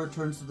follower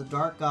turns to the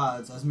dark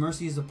gods, as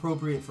mercy is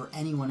appropriate for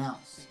anyone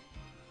else.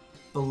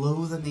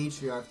 Below the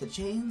matriarch, the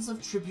chains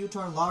of tribute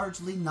are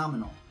largely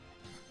nominal,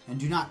 and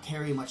do not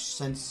carry much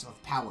sense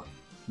of power.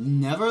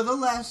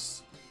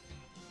 Nevertheless,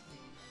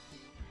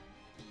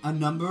 a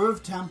number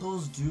of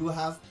temples do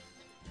have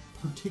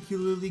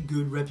particularly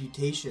good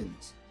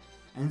reputations,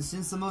 and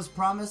since the most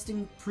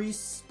promising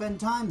priests spend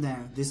time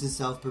there, this is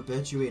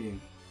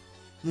self-perpetuating.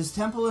 This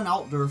temple in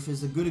Altdorf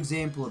is a good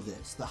example of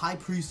this. The high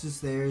priestess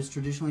there is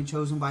traditionally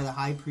chosen by the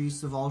high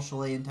priests of all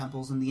Shallian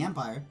temples in the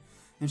Empire,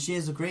 and she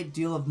has a great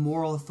deal of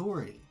moral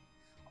authority.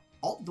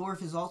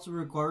 Altdorf is also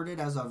regarded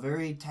as a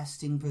very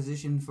testing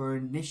position for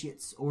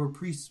initiates or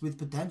priests with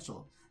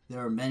potential.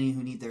 There are many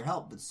who need their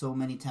help, but so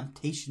many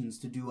temptations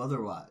to do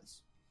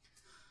otherwise.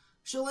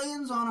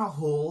 Shallayans on a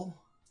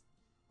whole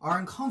are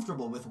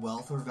uncomfortable with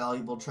wealth or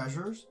valuable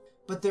treasures,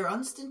 but their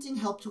unstinting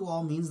help to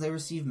all means they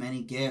receive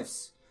many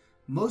gifts.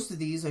 Most of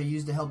these are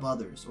used to help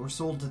others, or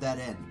sold to that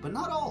end, but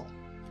not all.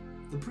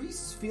 The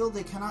priests feel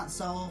they cannot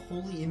sell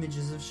holy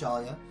images of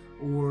Shallya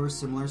or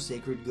similar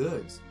sacred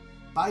goods.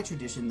 By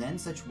tradition, then,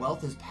 such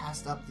wealth is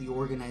passed up the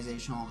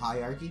organizational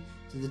hierarchy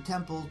to the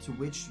temple to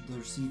which the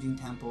receiving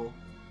temple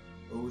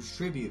owes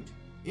tribute.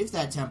 If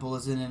that temple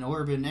is in an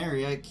urban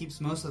area, it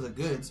keeps most of the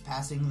goods,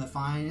 passing the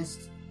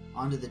finest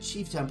onto the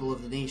chief temple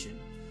of the nation.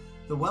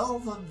 The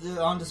wealth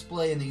on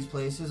display in these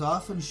places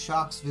often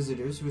shocks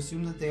visitors who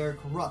assume that they are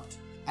corrupt,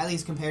 at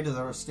least compared to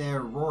the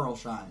austere rural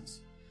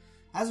shrines.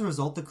 As a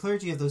result, the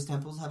clergy of those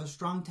temples have a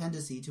strong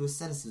tendency to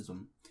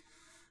asceticism.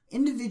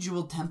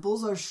 Individual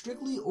temples are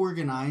strictly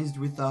organized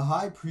with the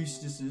high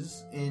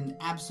priestesses in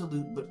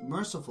absolute but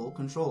merciful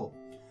control.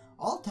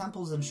 All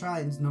temples and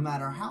shrines, no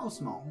matter how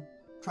small,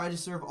 try to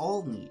serve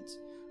all needs,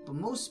 but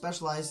most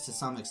specialize to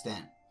some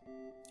extent.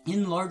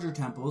 In larger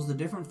temples, the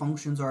different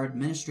functions are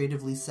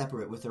administratively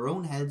separate, with their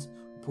own heads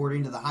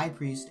reporting to the high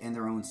priest and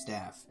their own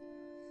staff.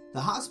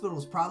 The hospital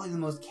is probably the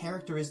most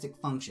characteristic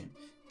function,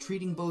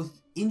 treating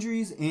both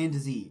injuries and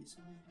disease.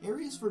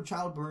 Areas for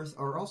childbirth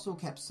are also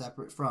kept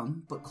separate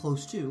from, but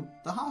close to,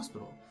 the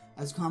hospital,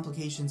 as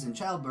complications in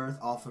childbirth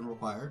often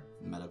require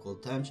medical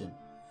attention.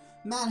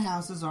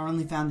 Madhouses are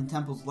only found in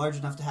temples large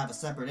enough to have a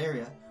separate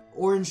area,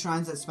 or in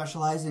shrines that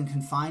specialize in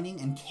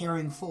confining and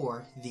caring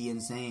for the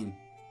insane.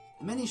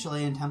 Many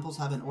Shallyan temples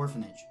have an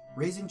orphanage,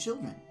 raising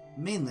children,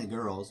 mainly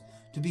girls,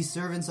 to be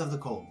servants of the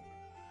cult.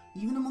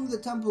 Even among the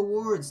temple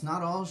wards,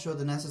 not all show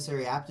the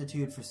necessary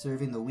aptitude for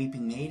serving the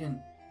weeping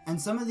maiden, and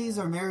some of these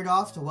are married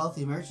off to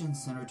wealthy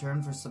merchants in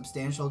return for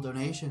substantial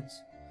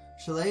donations.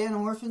 Shallyan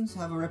orphans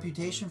have a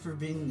reputation for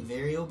being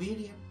very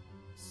obedient,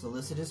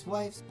 solicitous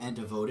wives, and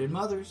devoted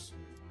mothers.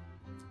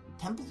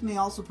 Temples may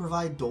also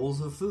provide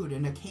doles of food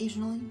and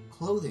occasionally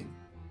clothing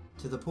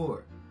to the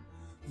poor.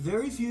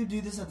 Very few do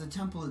this at the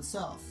temple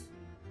itself.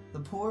 The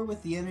poor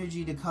with the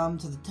energy to come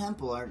to the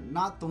temple are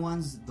not the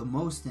ones the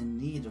most in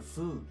need of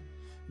food.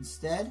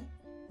 Instead,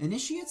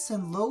 initiates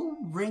and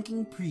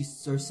low-ranking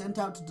priests are sent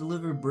out to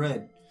deliver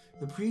bread.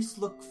 The priests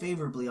look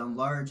favorably on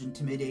large,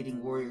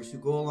 intimidating warriors who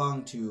go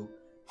along to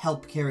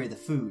help carry the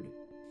food.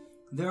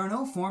 There are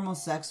no formal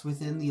sects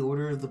within the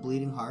Order of the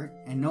Bleeding Heart,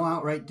 and no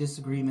outright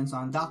disagreements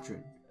on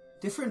doctrine.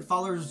 Different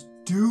followers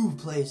do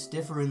place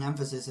differing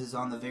emphases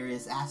on the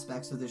various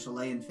aspects of the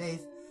Shallyan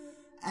faith,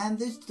 and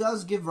this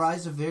does give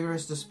rise to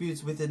vigorous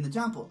disputes within the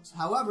temples.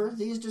 However,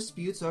 these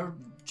disputes are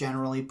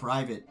generally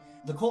private.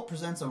 The cult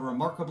presents a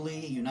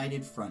remarkably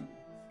united front.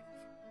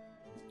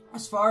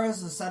 As far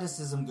as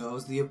asceticism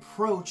goes, the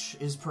approach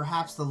is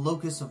perhaps the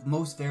locus of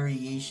most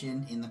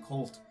variation in the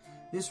cult.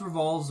 This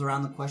revolves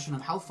around the question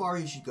of how far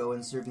you should go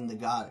in serving the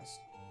goddess.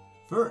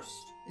 First,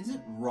 is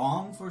it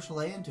wrong for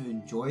Shallyan to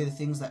enjoy the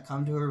things that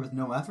come to her with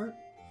no effort?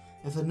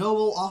 If a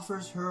noble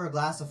offers her a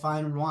glass of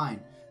fine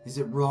wine, is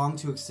it wrong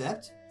to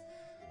accept?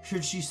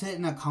 Should she sit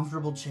in a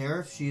comfortable chair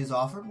if she is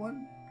offered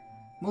one?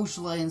 Most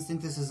Shallayans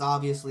think this is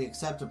obviously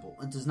acceptable.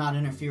 It does not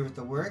interfere with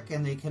the work,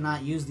 and they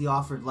cannot use the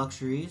offered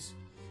luxuries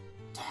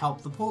to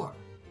help the poor.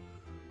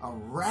 A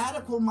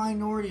radical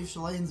minority of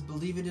Shallayans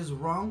believe it is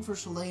wrong for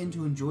Shallyan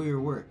to enjoy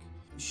her work.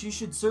 She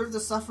should serve the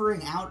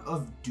suffering out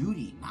of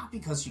duty, not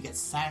because she gets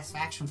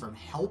satisfaction from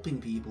helping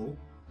people.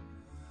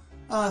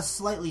 A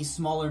slightly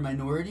smaller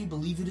minority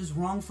believe it is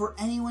wrong for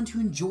anyone to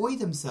enjoy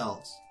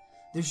themselves.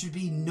 There should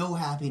be no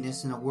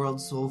happiness in a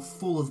world so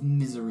full of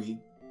misery.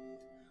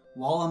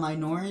 While a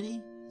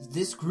minority,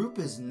 this group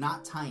is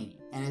not tiny,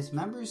 and its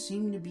members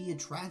seem to be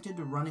attracted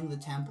to running the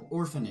temple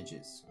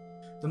orphanages.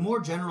 The more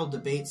general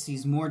debate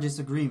sees more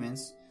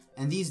disagreements,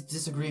 and these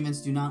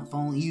disagreements do not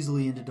fall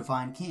easily into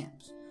defined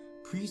camps.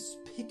 Priests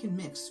pick and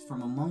mix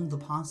from among the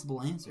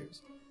possible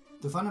answers.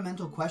 The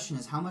fundamental question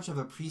is how much of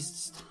a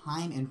priest's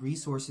time and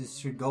resources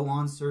should go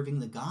on serving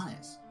the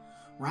goddess.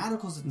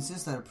 Radicals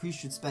insist that a priest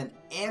should spend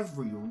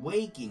every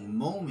waking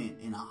moment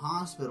in a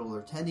hospital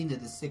or tending to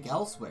the sick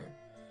elsewhere,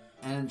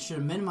 and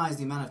should minimize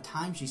the amount of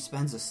time she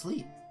spends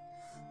asleep.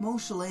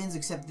 Most Shallayans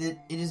accept that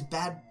it is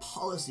bad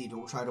policy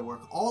to try to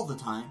work all the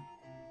time,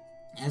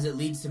 as it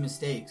leads to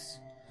mistakes.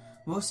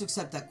 Most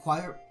accept that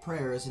quiet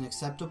prayer is an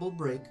acceptable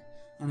break,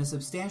 and a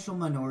substantial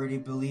minority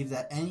believe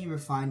that any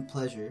refined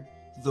pleasure,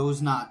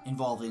 those not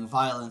involving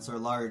violence or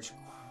large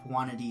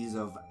quantities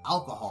of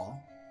alcohol,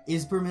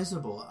 is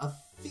permissible. A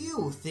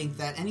few think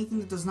that anything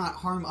that does not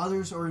harm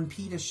others or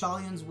impede a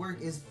Shallyan's work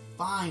is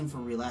fine for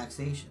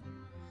relaxation.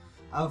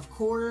 Of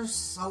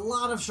course, a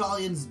lot of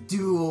Shallyans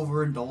do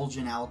overindulge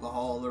in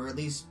alcohol, or at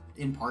least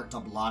in part to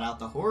blot out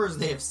the horrors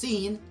they have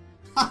seen.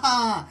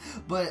 Haha!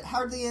 But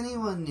hardly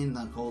anyone in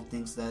the cult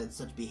thinks that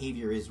such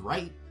behavior is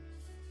right.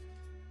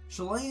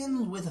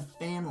 Shallayans with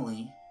a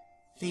family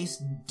face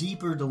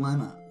deeper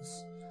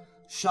dilemmas.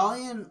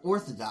 Shallyan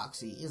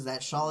orthodoxy is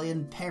that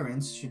Shallyan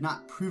parents should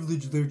not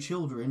privilege their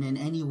children in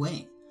any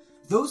way.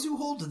 Those who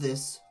hold to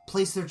this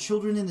place their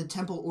children in the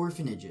temple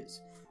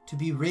orphanages, to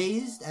be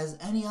raised as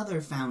any other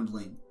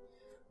foundling.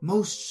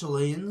 Most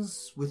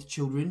Shallayans with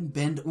children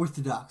bend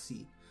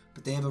orthodoxy,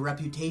 but they have a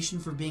reputation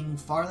for being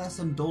far less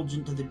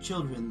indulgent to their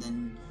children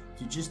than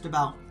to just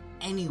about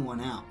anyone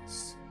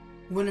else.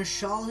 When a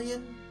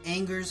Shallyan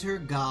angers her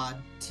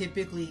god,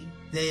 typically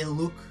they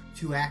look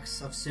to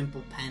acts of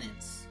simple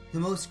penance. The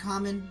most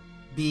common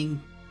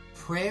being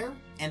prayer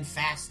and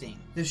fasting.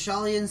 The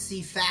Shalyans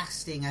see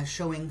fasting as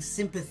showing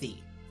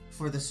sympathy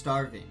for the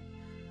starving.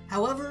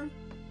 However,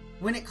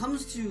 when it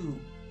comes to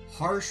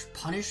harsh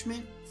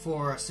punishment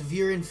for a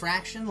severe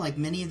infraction like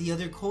many of the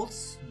other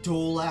cults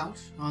dole out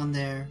on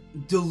their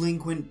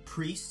delinquent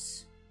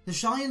priests, The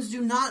Shallyans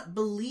do not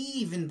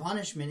believe in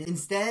punishment.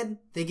 Instead,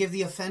 they give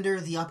the offender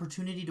the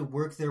opportunity to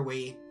work their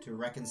way to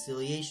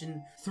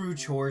reconciliation through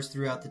chores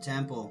throughout the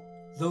temple.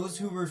 Those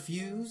who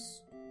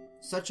refuse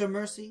such a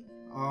mercy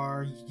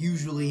are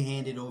usually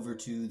handed over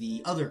to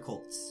the other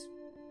cults.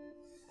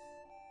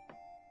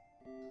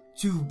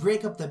 To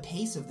break up the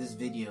pace of this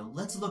video,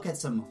 let's look at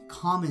some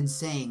common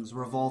sayings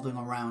revolving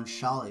around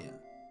Shallya.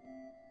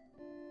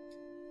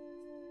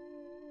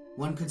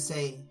 One could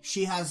say,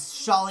 she has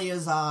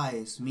Shallya's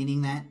eyes,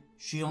 meaning that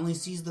she only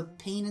sees the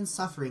pain and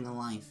suffering in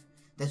life,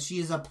 that she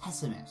is a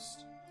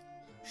pessimist.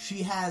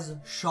 She has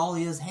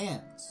Shallya's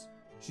hands.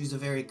 She's a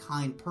very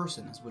kind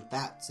person, is what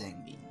that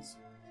saying means.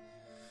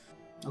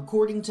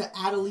 According to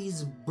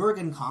Adelise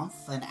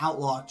Bergenkampf, an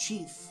outlaw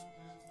chief,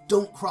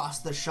 don't cross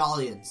the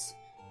Shallyans.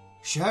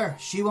 Sure,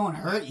 she won't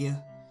hurt you.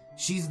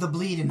 She's the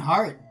bleeding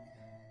heart.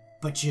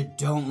 But you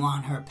don't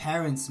want her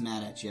parents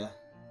mad at you.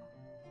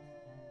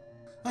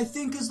 I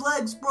think his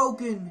leg's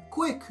broken.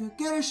 Quick,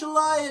 get a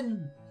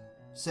Shallyan,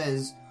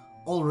 says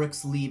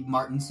Ulrichs Lieb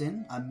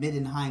Martinson, a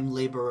Middenheim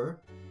laborer.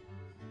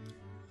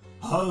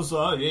 As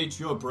I ate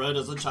your bread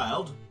as a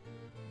child,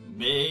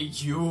 may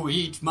you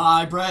eat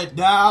my bread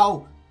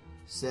now,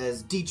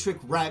 says Dietrich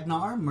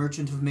Ragnar,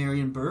 merchant of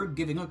Marienburg,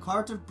 giving a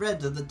cart of bread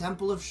to the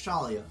temple of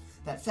Shallya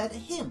that fed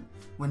him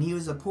when he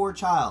was a poor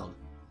child.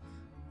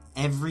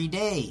 Every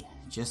day,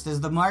 just as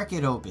the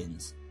market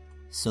opens,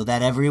 so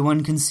that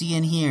everyone can see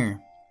and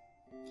hear.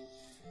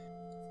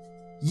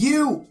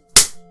 You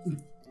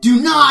do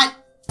not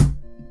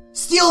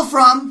steal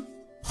from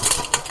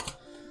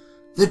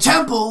the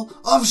temple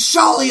of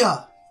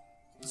Shallya,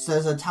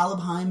 says a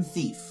Talabheim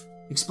thief,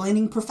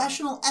 explaining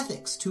professional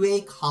ethics to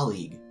a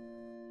colleague.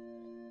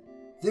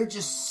 They're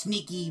just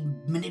sneaky,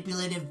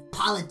 manipulative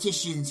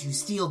politicians who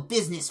steal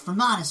business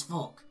from honest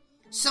folk.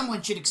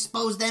 Someone should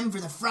expose them for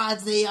the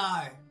frauds they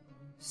are,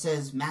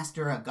 says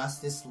Master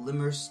Augustus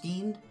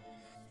Limmerskind,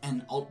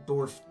 an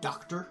Altdorf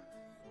doctor.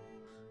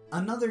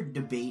 Another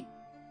debate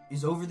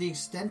is over the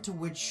extent to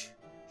which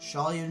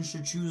Shallyans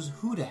should choose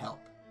who to help.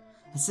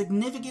 A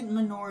significant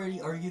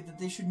minority argue that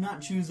they should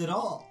not choose at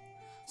all,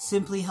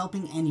 simply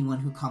helping anyone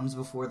who comes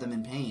before them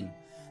in pain.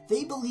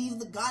 They believe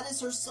the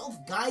goddess herself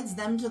guides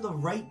them to the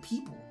right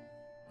people.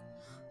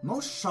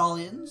 Most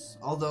Shallyans,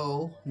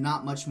 although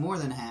not much more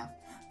than half,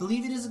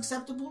 believe it is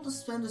acceptable to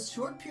spend a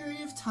short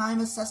period of time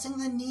assessing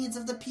the needs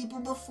of the people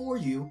before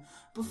you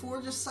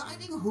before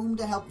deciding whom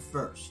to help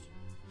first.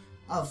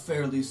 A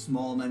fairly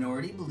small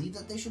minority believe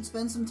that they should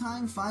spend some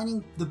time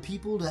finding the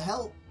people to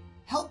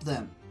help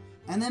them,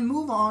 and then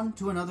move on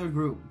to another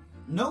group.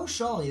 No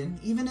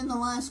Shallyan, even in the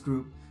last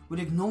group, would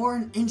ignore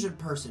an injured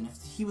person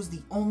if he was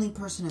the only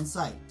person in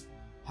sight.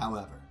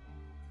 However,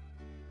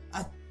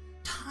 a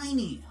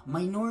tiny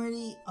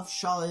minority of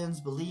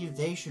Shallyans believe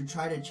they should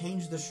try to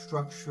change the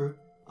structure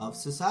of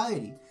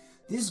society.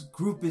 This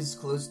group is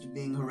close to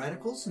being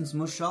heretical, since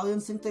most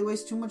Shallyans think they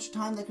waste too much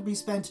time that could be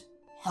spent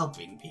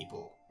helping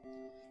people.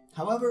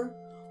 However,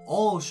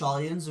 all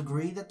Shallyans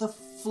agree that the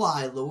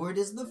Fly Lord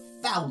is the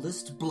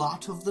foulest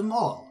blot of them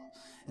all,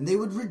 and they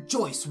would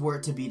rejoice were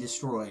it to be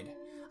destroyed.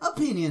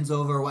 Opinions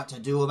over what to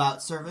do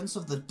about servants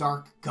of the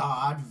Dark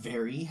God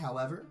vary,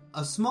 however.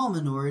 A small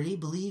minority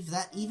believe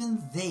that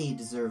even they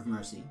deserve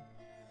mercy,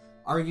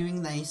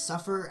 arguing they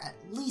suffer at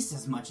least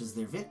as much as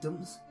their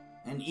victims.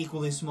 An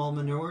equally small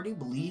minority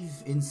believe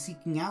in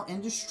seeking out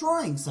and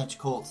destroying such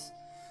cults.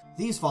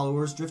 These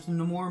followers drift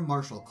into more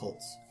martial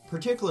cults,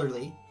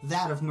 particularly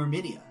that of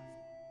Myrmidia.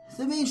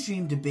 The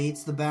mainstream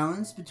debates the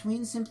balance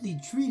between simply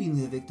treating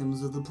the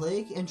victims of the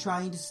plague and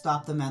trying to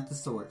stop them at the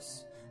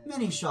source.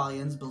 Many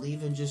Shallyans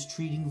believe in just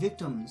treating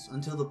victims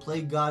until the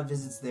plague god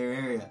visits their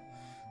area.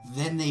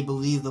 Then they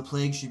believe the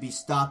plague should be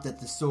stopped at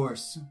the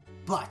source.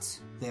 But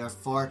they are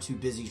far too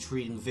busy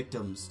treating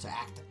victims to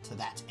act to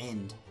that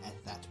end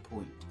at that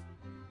point.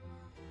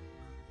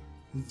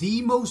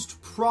 The most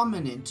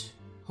prominent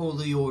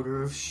holy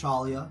order of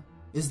Shallya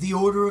is the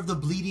Order of the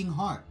Bleeding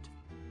Heart.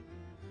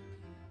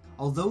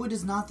 Although it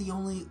is not the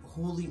only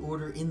holy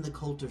order in the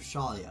cult of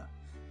Shallya,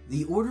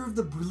 the Order of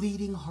the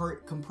Bleeding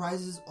Heart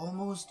comprises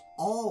almost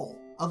all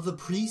of the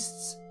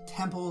priests,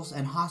 temples,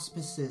 and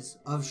hospices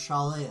of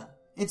Shallya.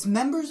 Its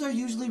members are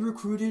usually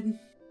recruited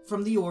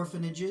from the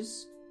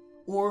orphanages,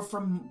 or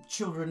from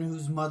children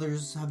whose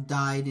mothers have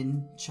died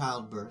in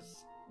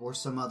childbirth, or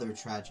some other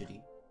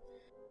tragedy.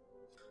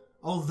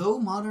 Although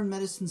modern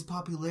medicine's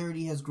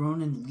popularity has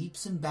grown in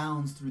leaps and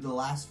bounds through the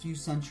last few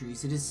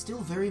centuries, it is still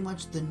very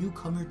much the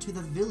newcomer to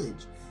the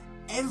village.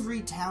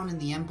 Every town in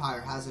the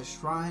empire has a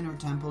shrine or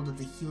temple to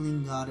the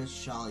healing goddess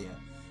Shallya,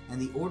 and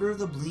the Order of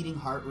the Bleeding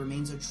Heart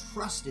remains a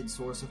trusted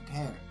source of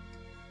care.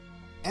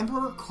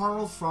 Emperor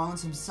Karl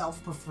Franz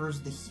himself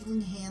prefers the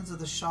healing hands of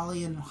the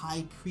Shallyan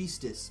High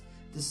Priestess,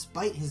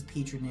 despite his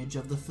patronage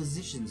of the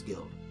Physicians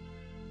Guild.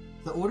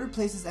 The order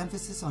places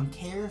emphasis on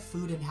care,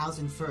 food, and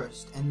housing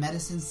first, and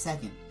medicine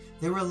second.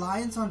 Their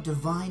reliance on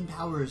divine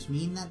powers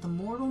mean that the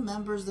mortal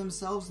members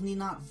themselves need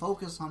not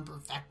focus on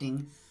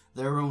perfecting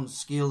their own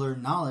skill or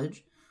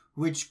knowledge,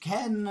 which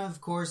can,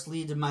 of course,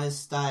 lead to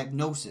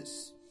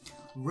misdiagnosis.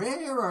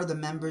 Rare are the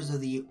members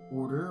of the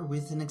order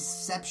with an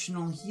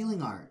exceptional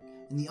healing art,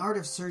 and the art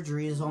of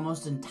surgery is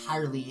almost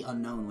entirely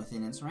unknown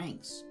within its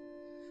ranks.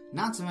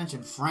 Not to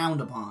mention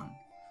frowned upon.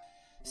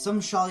 Some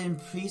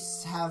Shallyan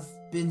priests have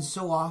been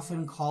so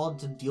often called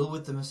to deal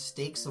with the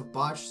mistakes of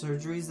botched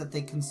surgeries that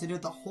they consider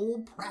the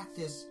whole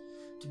practice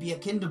to be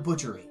akin to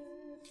butchery.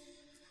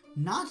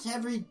 Not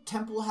every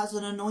temple has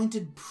an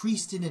anointed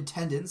priest in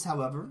attendance,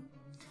 however,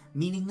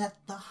 meaning that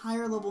the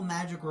higher level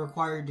magic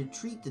required to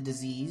treat the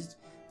diseased,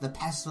 the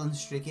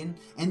pestilence-stricken,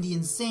 and the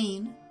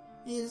insane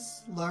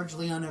is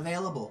largely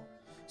unavailable.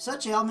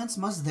 Such ailments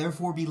must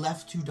therefore be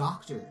left to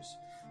doctors.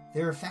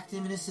 Their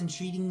effectiveness in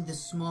treating the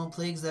small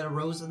plagues that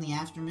arose in the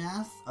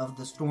aftermath of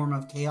the Storm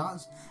of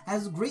Chaos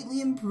has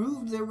greatly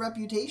improved their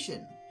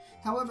reputation.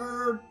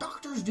 However,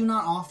 doctors do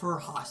not offer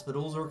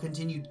hospitals or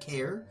continued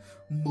care.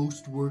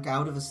 Most work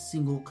out of a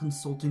single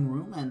consulting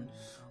room, and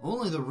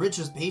only the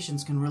richest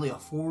patients can really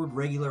afford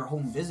regular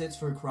home visits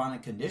for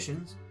chronic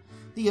conditions.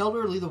 The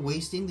elderly, the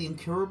wasting, the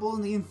incurable,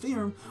 and the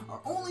infirm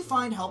are only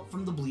find help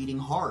from the bleeding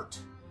heart.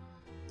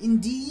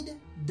 Indeed,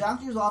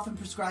 doctors often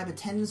prescribe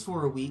attendance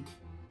for a week,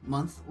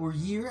 month, or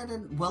year at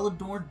a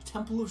well-adorned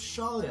temple of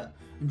Shallya,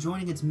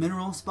 enjoying its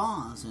mineral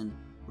spas and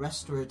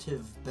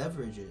restorative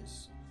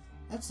beverages.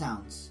 That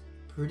sounds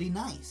pretty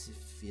nice,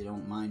 if you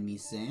don't mind me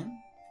saying.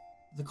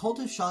 The cult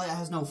of Shallya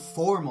has no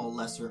formal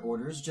lesser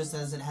orders, just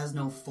as it has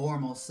no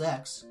formal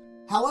sects.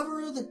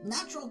 However, the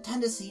natural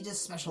tendency to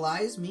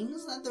specialize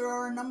means that there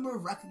are a number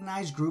of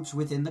recognized groups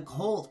within the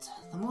cult.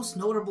 The most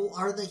notable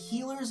are the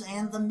healers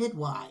and the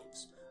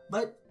midwives.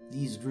 But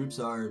these groups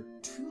are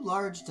too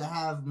large to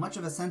have much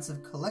of a sense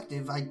of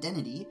collective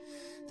identity.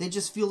 They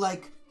just feel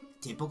like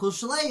typical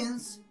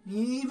Shallayans,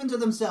 even to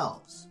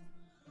themselves.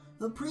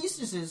 The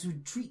priestesses who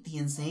treat the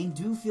insane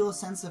do feel a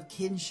sense of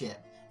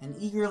kinship and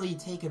eagerly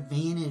take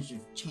advantage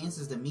of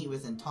chances to meet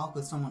with and talk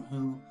with someone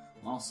who,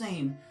 while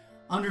sane,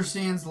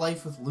 understands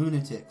life with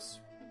lunatics.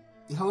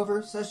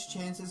 However, such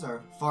chances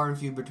are far and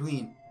few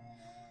between.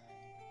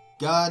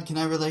 God, can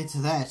I relate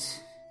to that?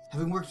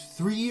 Having worked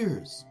 3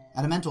 years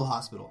at a mental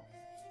hospital.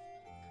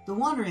 The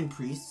wandering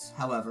priests,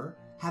 however,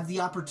 have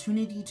the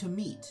opportunity to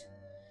meet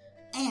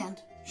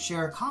and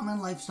share a common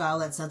lifestyle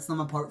that sets them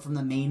apart from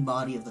the main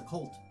body of the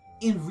cult.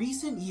 In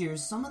recent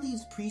years, some of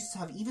these priests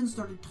have even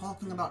started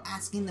talking about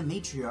asking the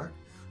matriarch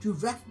to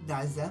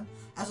recognize them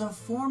as a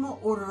formal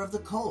order of the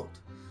cult.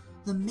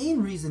 The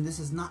main reason this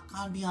has not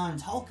gone beyond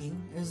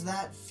talking is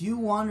that few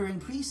wandering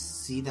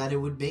priests see that it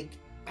would make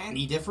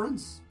any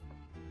difference.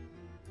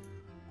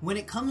 When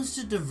it comes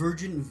to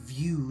divergent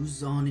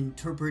views on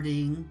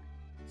interpreting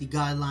the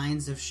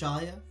guidelines of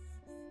Shallya,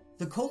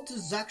 the cult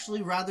is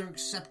actually rather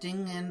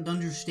accepting and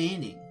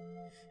understanding.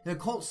 The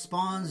cult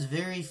spawns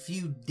very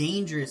few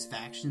dangerous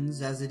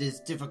factions, as it is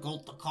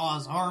difficult to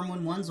cause harm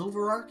when one's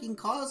overarching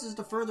cause is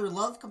to further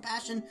love,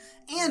 compassion,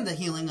 and the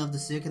healing of the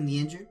sick and the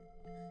injured.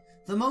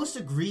 The most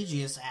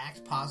egregious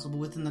act possible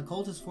within the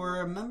cult is for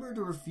a member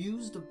to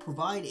refuse to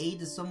provide aid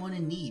to someone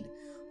in need,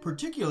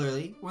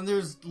 particularly when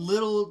there's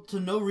little to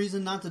no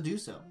reason not to do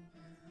so.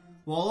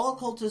 While all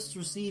cultists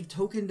receive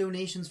token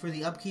donations for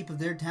the upkeep of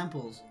their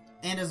temples,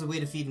 and as a way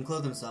to feed and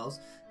clothe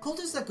themselves,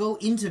 cultists that go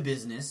into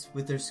business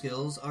with their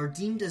skills are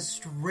deemed as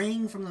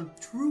straying from the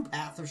true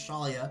path of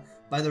Shallya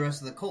by the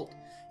rest of the cult.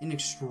 In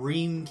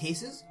extreme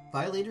cases,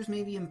 violators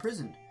may be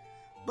imprisoned,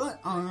 but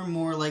are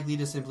more likely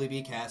to simply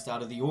be cast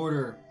out of the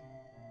order.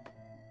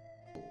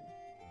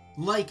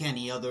 Like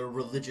any other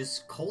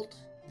religious cult,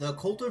 the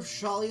cult of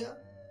Shallya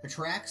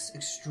attracts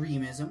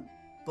extremism,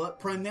 but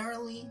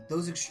primarily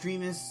those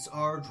extremists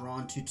are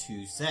drawn to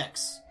two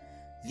sects: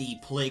 the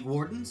Plague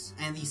Wardens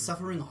and the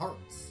Suffering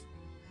Hearts.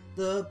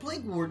 The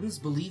Plague Wardens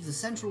believe the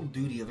central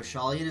duty of a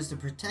Shallyan is to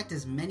protect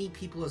as many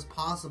people as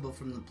possible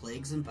from the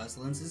plagues and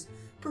pestilences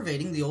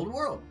pervading the old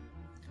world.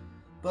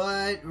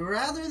 But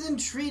rather than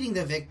treating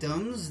the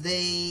victims,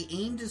 they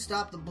aim to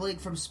stop the plague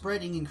from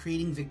spreading and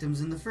creating victims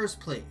in the first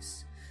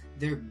place.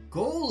 Their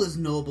goal is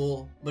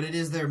noble, but it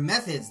is their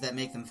methods that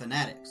make them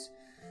fanatics.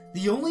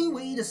 The only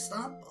way to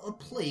stop a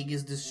plague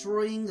is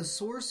destroying the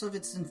source of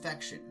its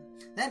infection.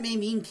 That may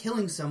mean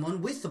killing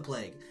someone with the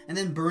plague, and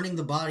then burning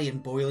the body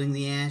and boiling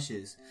the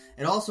ashes.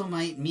 It also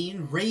might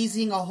mean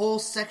razing a whole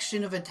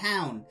section of a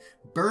town,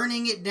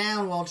 burning it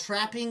down while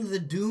trapping the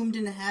doomed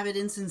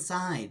inhabitants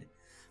inside.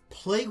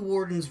 Plague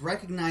Wardens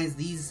recognize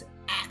these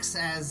acts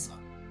as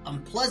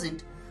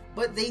unpleasant,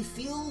 but they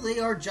feel they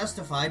are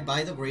justified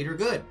by the greater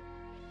good.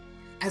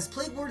 As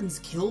Plague Wardens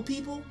kill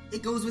people,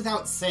 it goes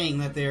without saying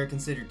that they are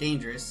considered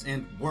dangerous,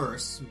 and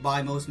worse,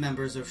 by most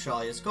members of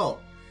Shallya's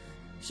cult.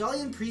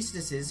 Shallyan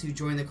priestesses who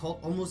join the cult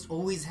almost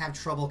always have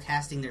trouble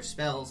casting their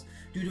spells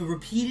due to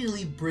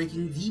repeatedly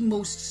breaking the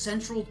most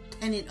central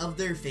tenet of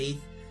their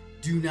faith: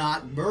 do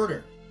not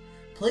murder.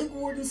 Plague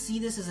Wardens see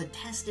this as a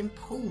test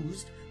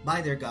imposed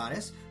by their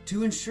goddess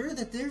to ensure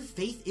that their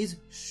faith is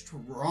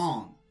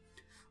strong.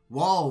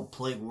 While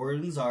Plague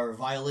Wardens are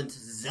violent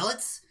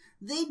zealots,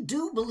 they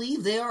do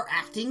believe they are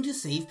acting to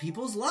save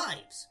people's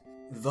lives.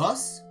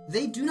 Thus,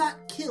 they do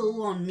not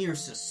kill on mere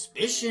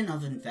suspicion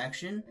of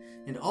infection,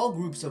 and all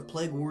groups of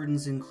plague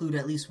wardens include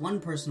at least one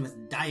person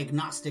with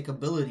diagnostic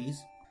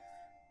abilities.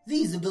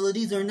 These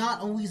abilities are not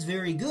always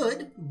very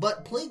good,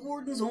 but plague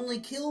wardens only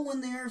kill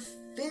when they are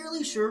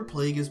fairly sure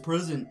plague is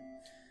present.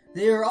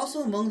 They are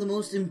also among the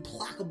most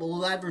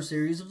implacable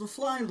adversaries of the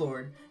Fly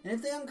Lord, and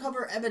if they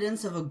uncover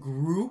evidence of a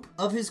group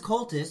of his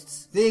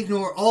cultists, they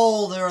ignore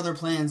all their other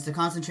plans to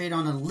concentrate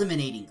on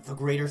eliminating the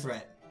greater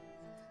threat.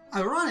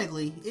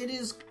 Ironically, it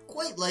is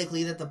quite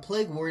likely that the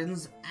plague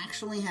wardens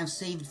actually have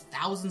saved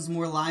thousands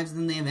more lives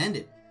than they have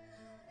ended.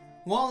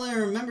 While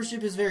their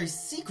membership is very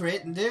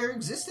secret, their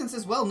existence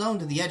is well known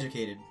to the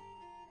educated,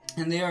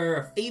 and they are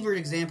a favored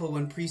example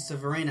when priests of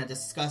Verena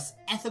discuss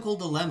ethical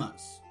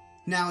dilemmas.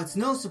 Now, it's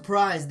no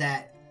surprise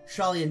that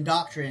Shallyan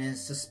doctrine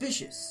is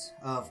suspicious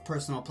of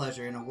personal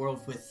pleasure in a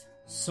world with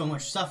so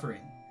much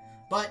suffering,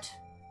 but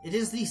it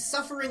is the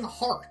suffering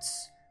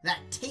hearts that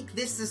take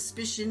this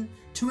suspicion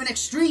to an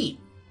extreme.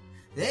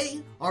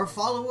 They are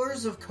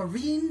followers of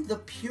Kareen the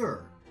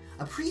Pure,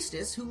 a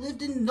priestess who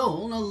lived in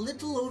Nuln a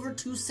little over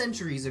 2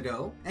 centuries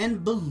ago,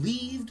 and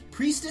believed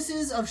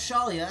priestesses of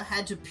Shallya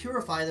had to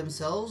purify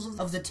themselves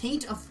of the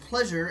taint of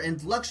pleasure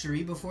and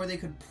luxury before they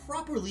could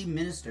properly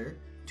minister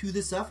to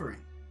the suffering.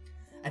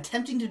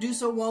 Attempting to do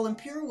so while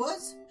impure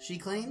was, she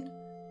claimed,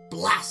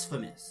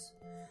 blasphemous.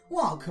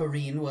 While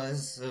Kareen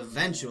was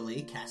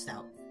eventually cast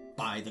out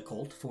by the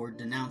cult for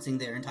denouncing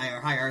their entire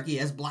hierarchy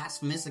as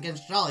blasphemous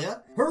against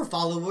Shallya, her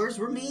followers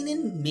remain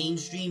in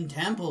mainstream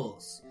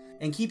temples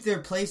and keep their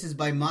places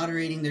by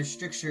moderating their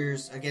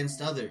strictures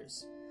against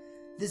others.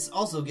 This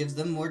also gives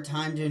them more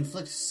time to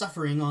inflict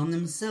suffering on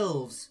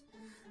themselves.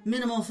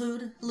 Minimal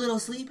food, little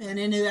sleep, and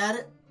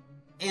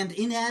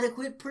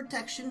inadequate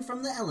protection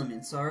from the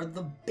elements are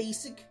the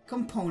basic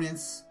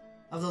components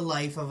of the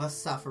life of a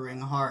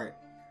suffering heart.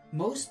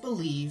 Most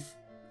believe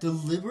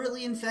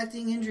deliberately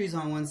inflicting injuries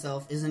on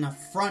oneself is an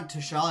affront to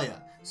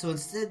Shallya, so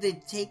instead they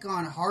take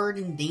on hard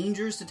and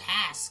dangerous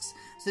tasks,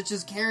 such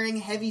as carrying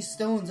heavy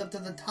stones up to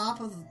the top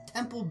of the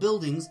temple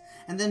buildings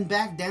and then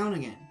back down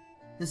again.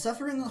 The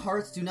suffering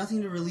hearts do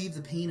nothing to relieve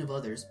the pain of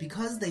others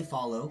because they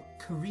follow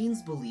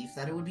Kareen's belief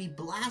that it would be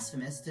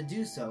blasphemous to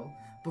do so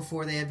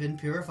before they have been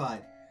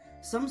purified.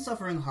 Some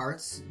suffering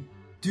hearts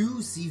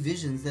do see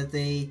visions that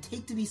they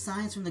take to be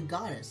signs from the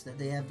goddess that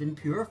they have been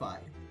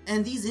purified,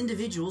 and these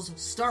individuals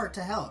start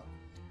to help.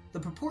 The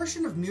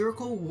proportion of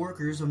miracle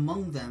workers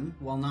among them,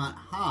 while not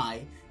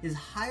high, is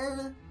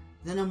higher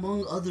than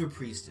among other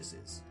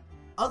priestesses.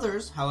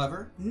 Others,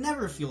 however,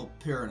 never feel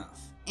pure enough,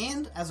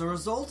 and as a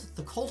result,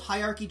 the cult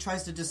hierarchy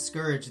tries to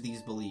discourage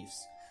these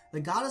beliefs. The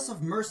goddess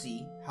of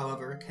mercy,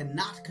 however,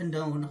 cannot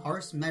condone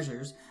harsh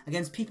measures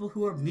against people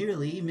who are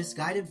merely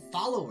misguided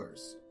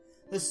followers.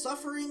 The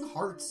suffering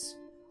hearts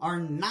are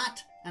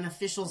not an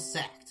official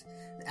sect,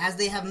 as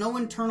they have no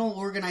internal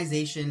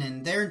organization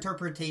and their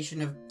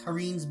interpretation of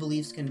Kareen's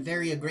beliefs can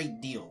vary a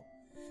great deal.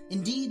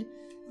 Indeed,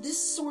 this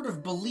sort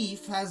of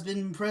belief has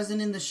been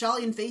present in the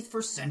Shallyan faith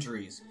for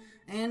centuries,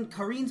 and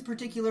Kareen's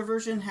particular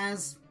version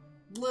has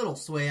little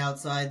sway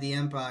outside the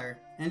Empire.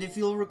 And if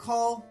you'll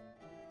recall,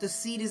 the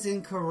seat is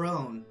in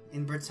Corone,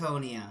 in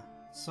Bretonnia,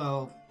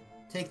 so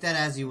take that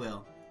as you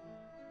will.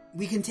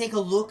 We can take a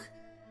look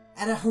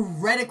at a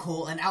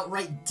heretical and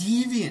outright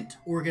deviant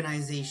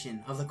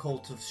organization of the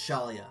cult of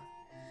Shallya,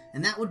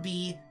 and that would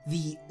be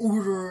the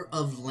Order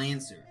of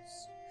Lancers.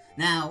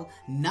 Now,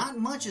 not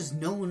much is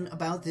known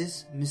about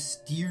this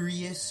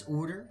mysterious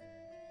order,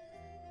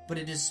 but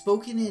it is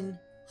spoken in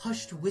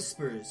hushed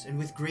whispers and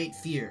with great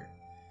fear.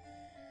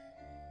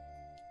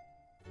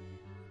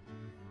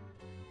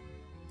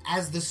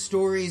 As the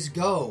stories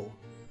go,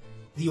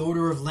 the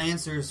Order of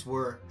Lancers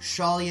were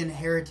Shallyan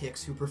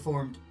heretics who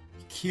performed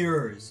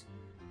cures,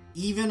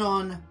 even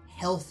on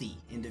healthy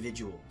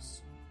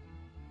individuals.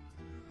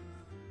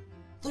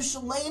 The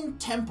Shallyan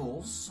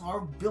temples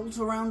are built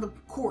around a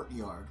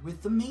courtyard,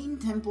 with the main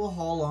temple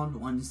hall on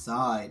one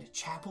side,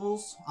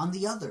 chapels on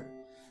the other,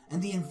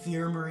 and the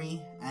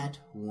infirmary at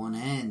one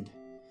end.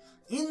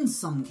 In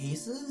some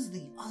cases,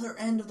 the other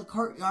end of the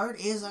courtyard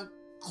is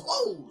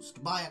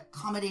closed by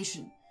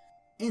accommodation.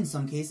 In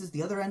some cases,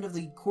 the other end of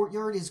the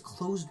courtyard is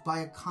closed by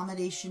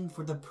accommodation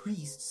for the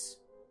priests.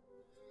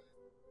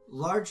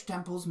 Large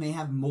temples may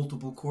have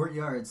multiple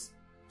courtyards,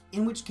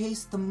 in which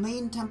case the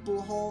main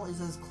temple hall is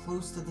as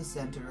close to the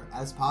center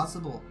as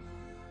possible.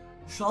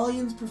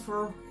 Shallyans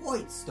prefer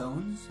white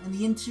stones, and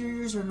the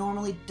interiors are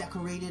normally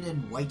decorated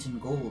in white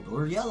and gold,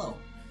 or yellow.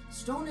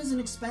 Stone is an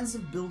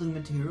expensive building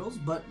material,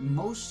 but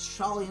most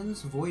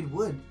Shallyans avoid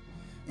wood,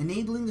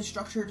 enabling the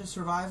structure to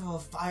survive a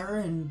fire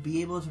and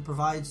be able to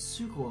provide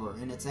succor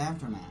in its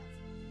aftermath.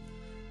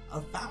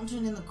 A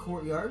fountain in the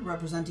courtyard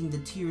representing the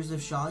tears of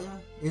Shallya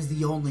is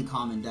the only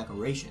common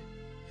decoration.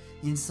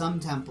 In some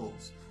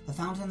temples, the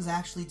fountains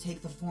actually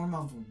take the form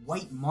of a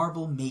white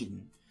marble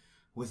maiden,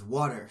 with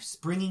water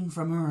springing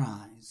from her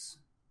eyes.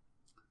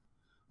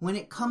 When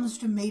it comes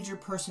to major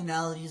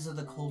personalities of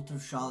the cult of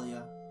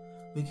Shallya,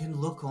 we can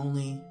look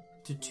only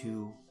to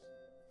two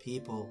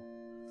people.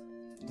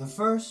 The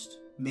first,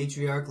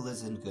 Matriarch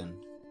Lizengun.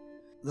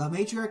 The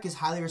matriarch is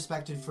highly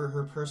respected for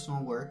her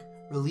personal work,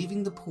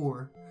 relieving the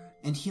poor,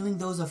 and healing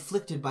those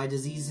afflicted by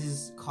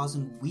diseases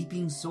causing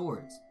weeping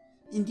sores.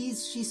 Indeed,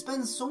 she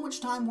spends so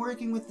much time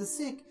working with the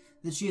sick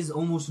that she has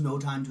almost no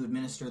time to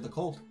administer the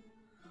cult.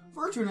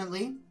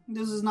 Fortunately,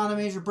 this is not a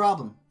major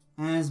problem,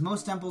 as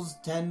most temples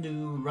tend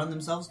to run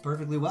themselves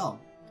perfectly well.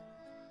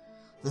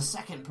 The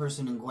second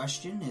person in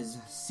question is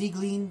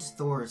Sieglind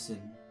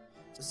Thorson.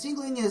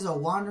 Siegling is a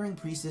wandering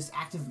priestess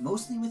active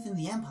mostly within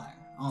the Empire,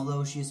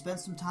 although she has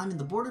spent some time in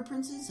the Border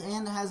Princes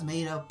and has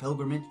made a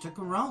pilgrimage to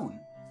Corone.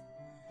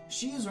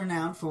 She is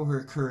renowned for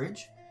her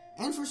courage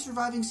and for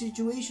surviving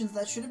situations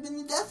that should have been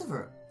the death of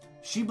her.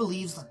 She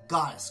believes the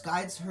Godess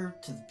guides her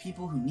to the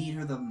people who need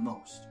her the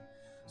most,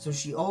 so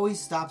she always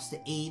stops to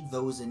aid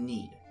those in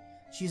need.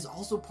 She is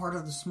also part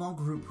of the small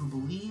group who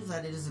believe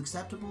that it is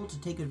acceptable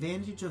to take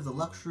advantage of the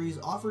luxuries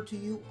offered to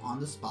you on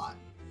the spot.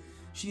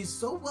 She is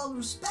so well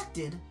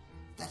respected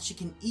that she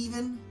can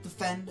even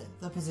defend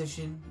the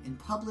position in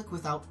public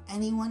without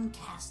anyone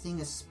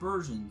casting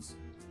aspersions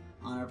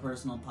on her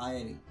personal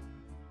piety.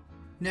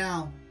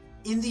 Now,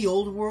 in the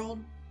old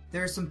world,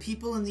 there are some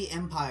people in the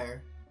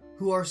Empire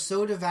who are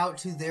so devout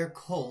to their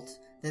cult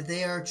that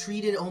they are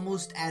treated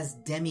almost as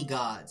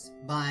demigods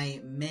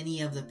by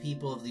many of the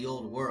people of the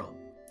old world.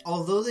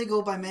 Although they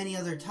go by many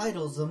other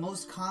titles, the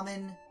most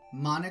common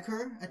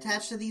moniker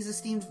attached to these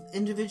esteemed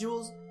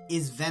individuals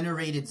is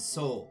Venerated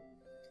Soul.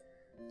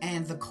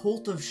 And the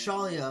cult of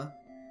Shallya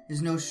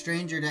is no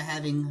stranger to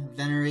having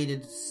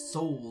venerated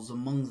souls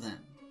among them.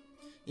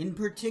 In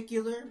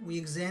particular, we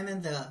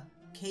examine the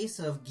case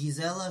of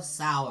Gisela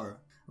Sauer.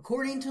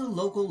 According to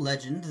local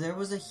legend, there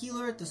was a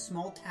healer at the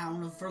small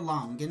town of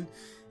Verlangen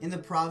in the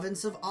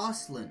province of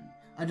Oslan.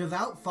 A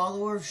devout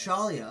follower of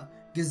Shallya,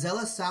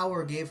 Gisela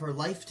Sauer gave her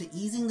life to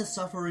easing the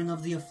suffering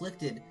of the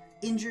afflicted,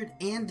 injured,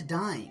 and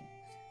dying.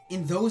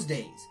 In those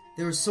days,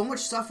 there was so much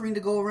suffering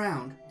to go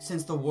around,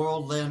 since the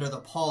world lay under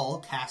the pall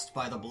cast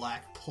by the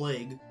Black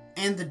Plague,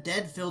 and the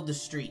dead filled the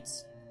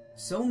streets.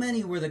 So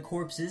many were the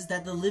corpses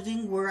that the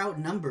living were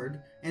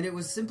outnumbered, and it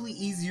was simply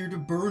easier to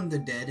burn the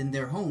dead in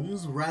their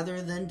homes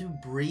rather than to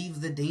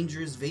brave the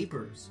dangerous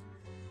vapors.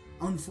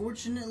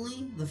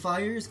 Unfortunately, the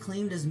fires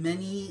claimed as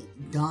many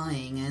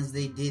dying as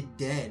they did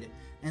dead,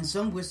 and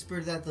some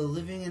whispered that the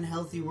living and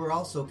healthy were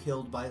also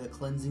killed by the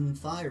cleansing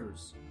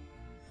fires.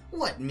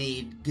 What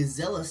made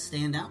Gisela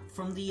stand out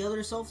from the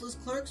other selfless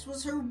clerks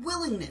was her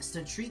willingness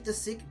to treat the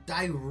sick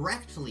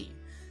directly.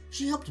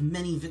 She helped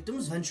many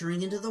victims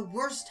venturing into the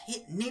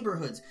worst-hit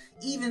neighborhoods,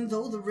 even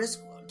though the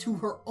risk to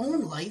her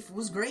own life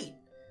was great.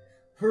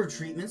 Her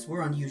treatments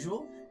were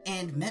unusual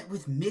and met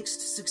with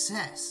mixed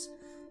success.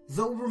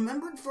 Though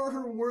remembered for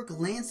her work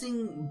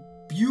lancing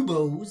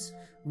buboes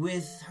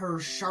with her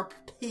sharp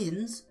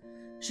pins,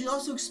 she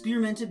also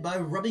experimented by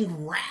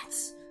rubbing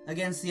rats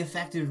against the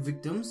affected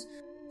victims,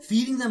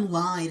 feeding them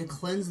lye to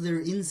cleanse their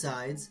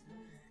insides,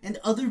 and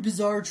other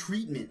bizarre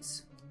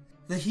treatments.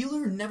 The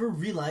healer never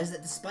realized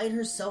that despite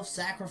her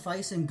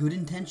self-sacrifice and good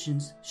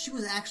intentions, she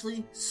was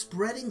actually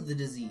spreading the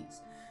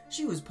disease.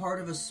 She was part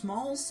of a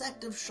small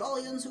sect of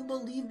Shallians who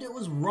believed it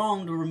was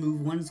wrong to remove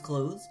one's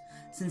clothes,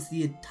 since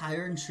the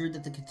attire ensured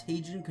that the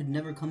contagion could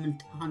never come in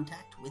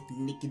contact with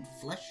naked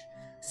flesh.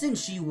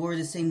 Since she wore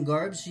the same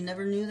garb, she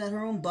never knew that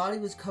her own body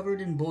was covered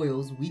in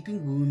boils,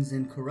 weeping wounds,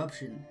 and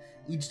corruption.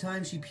 Each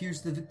time she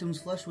pierced the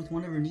victim's flesh with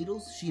one of her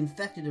needles, she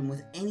infected him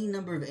with any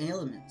number of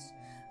ailments.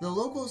 The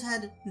locals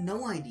had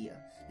no idea,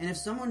 and if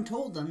someone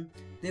told them,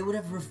 they would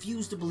have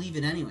refused to believe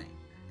it anyway.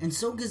 And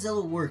so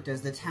Gisela worked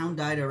as the town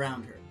died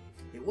around her.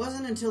 It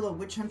wasn't until a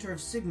witch hunter of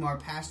Sigmar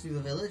passed through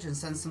the village and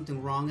sensed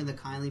something wrong in the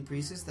kindly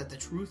priestess that the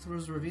truth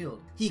was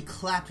revealed. He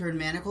clapped her in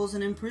manacles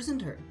and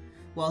imprisoned her,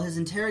 while his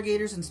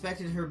interrogators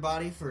inspected her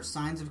body for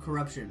signs of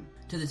corruption.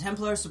 To the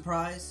Templar's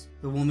surprise,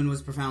 the woman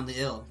was profoundly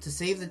ill. To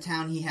save the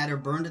town, he had her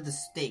burned at the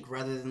stake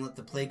rather than let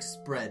the plague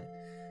spread.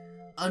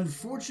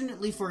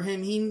 Unfortunately for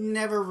him, he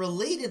never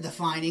related the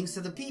findings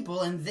to the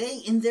people, and they,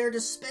 in their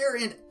despair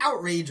and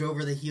outrage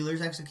over the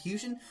healer's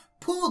execution,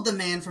 pulled the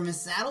man from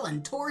his saddle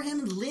and tore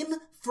him limb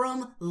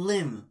from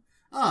limb.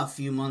 A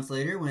few months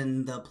later,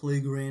 when the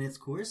plague ran its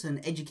course,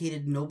 an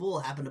educated noble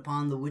happened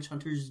upon the witch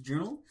hunter's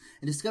journal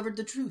and discovered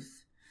the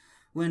truth.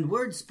 When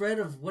word spread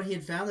of what he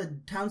had found, the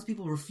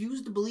townspeople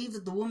refused to believe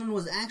that the woman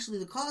was actually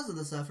the cause of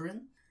the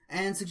suffering,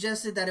 and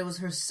suggested that it was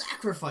her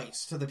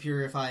sacrifice to the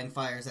purifying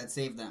fires that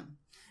saved them.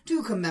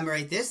 To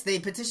commemorate this, they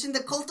petitioned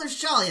the cult of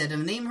Shallya to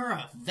name her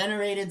a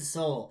venerated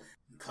soul,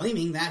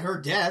 claiming that her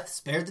death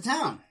spared the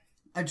town.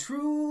 A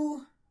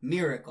true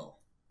miracle.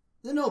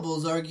 The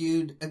nobles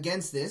argued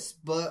against this,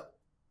 but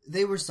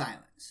they were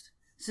silenced.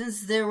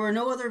 Since there were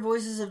no other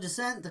voices of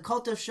dissent, the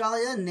cult of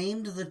Shallya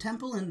named the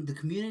temple and the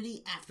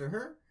community after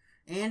her,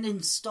 and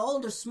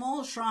installed a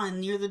small shrine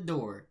near the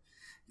door.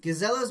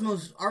 Gisela's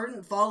most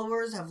ardent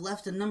followers have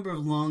left a number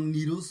of long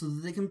needles so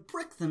that they can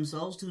prick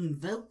themselves to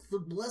invoke the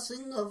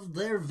blessing of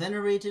their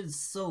venerated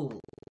soul.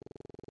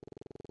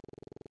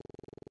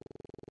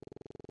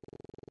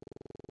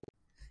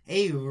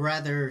 A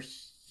rather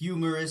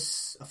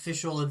humorous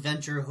official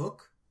adventure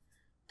hook,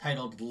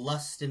 titled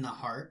Lust in the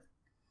Heart,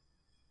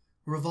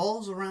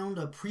 revolves around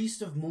a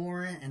priest of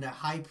Mor and a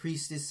high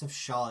priestess of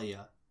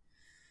Shallya.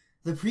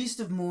 The priest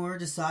of Mor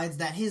decides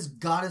that his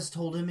goddess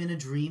told him in a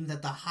dream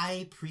that the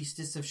high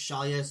priestess of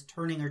Shallya is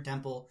turning her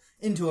temple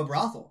into a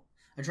brothel,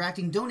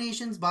 attracting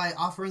donations by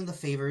offering the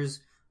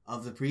favors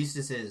of the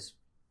priestesses.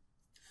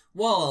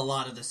 While a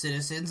lot of the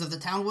citizens of the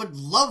town would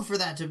love for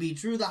that to be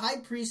true, the high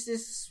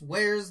priestess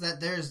swears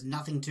that there's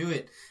nothing to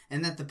it,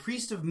 and that the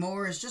priest of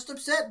Mor is just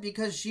upset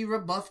because she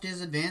rebuffed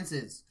his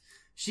advances.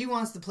 She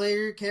wants the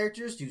player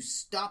characters to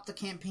stop the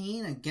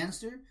campaign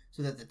against her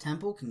so that the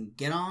temple can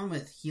get on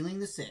with healing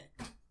the sick.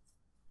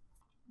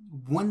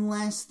 One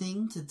last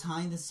thing to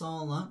tie this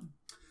all up,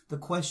 the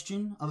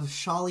question of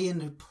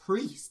Shallyan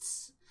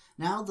priests.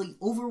 Now, the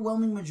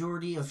overwhelming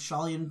majority of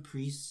Shallyan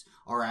priests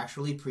are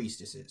actually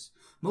priestesses.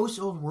 Most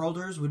Old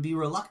Worlders would be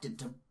reluctant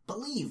to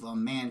believe a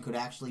man could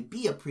actually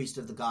be a priest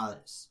of the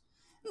goddess.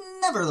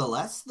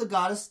 Nevertheless, the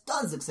goddess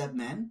does accept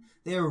men.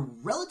 They are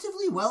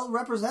relatively well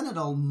represented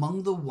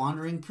among the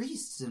wandering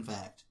priests, in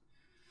fact.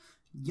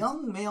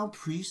 Young male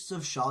priests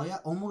of Shallya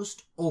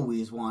almost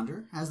always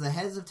wander, as the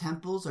heads of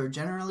temples are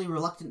generally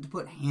reluctant to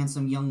put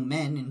handsome young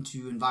men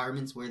into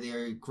environments where they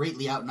are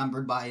greatly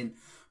outnumbered by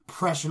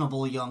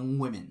impressionable young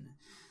women.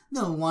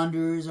 The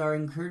wanderers are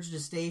encouraged to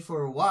stay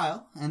for a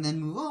while and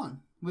then move on,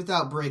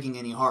 without breaking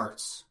any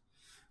hearts.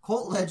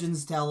 Cult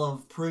legends tell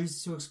of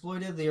priests who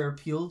exploited their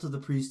appeal to the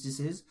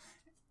priestesses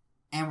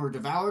and were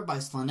devoured by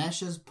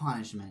Slanesha's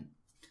punishment.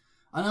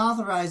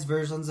 Unauthorized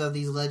versions of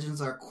these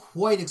legends are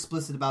quite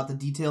explicit about the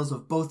details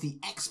of both the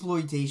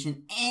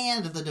exploitation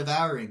and the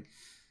devouring,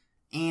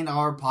 and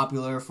are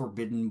popular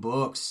forbidden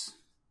books.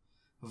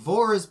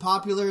 Vor is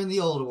popular in the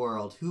old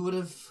world. Who would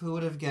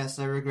have guessed?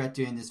 I regret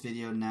doing this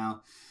video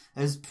now.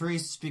 As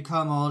priests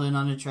become old and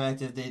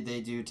unattractive,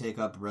 they do take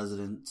up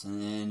residence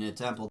in a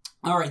temple.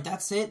 Alright,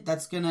 that's it.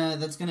 That's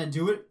gonna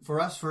do it for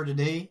us for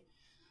today.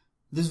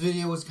 This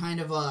video was kind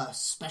of a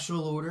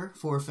special order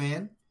for a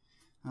fan.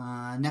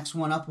 Next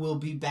one up will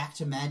be back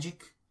to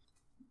magic.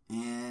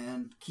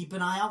 And keep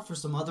an eye out for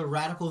some other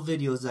radical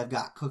videos I've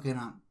got cooking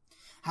up.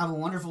 Have a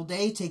wonderful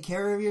day. Take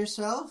care of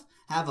yourself.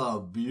 Have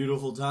a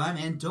beautiful time.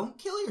 And don't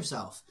kill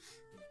yourself.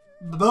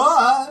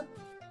 Bye!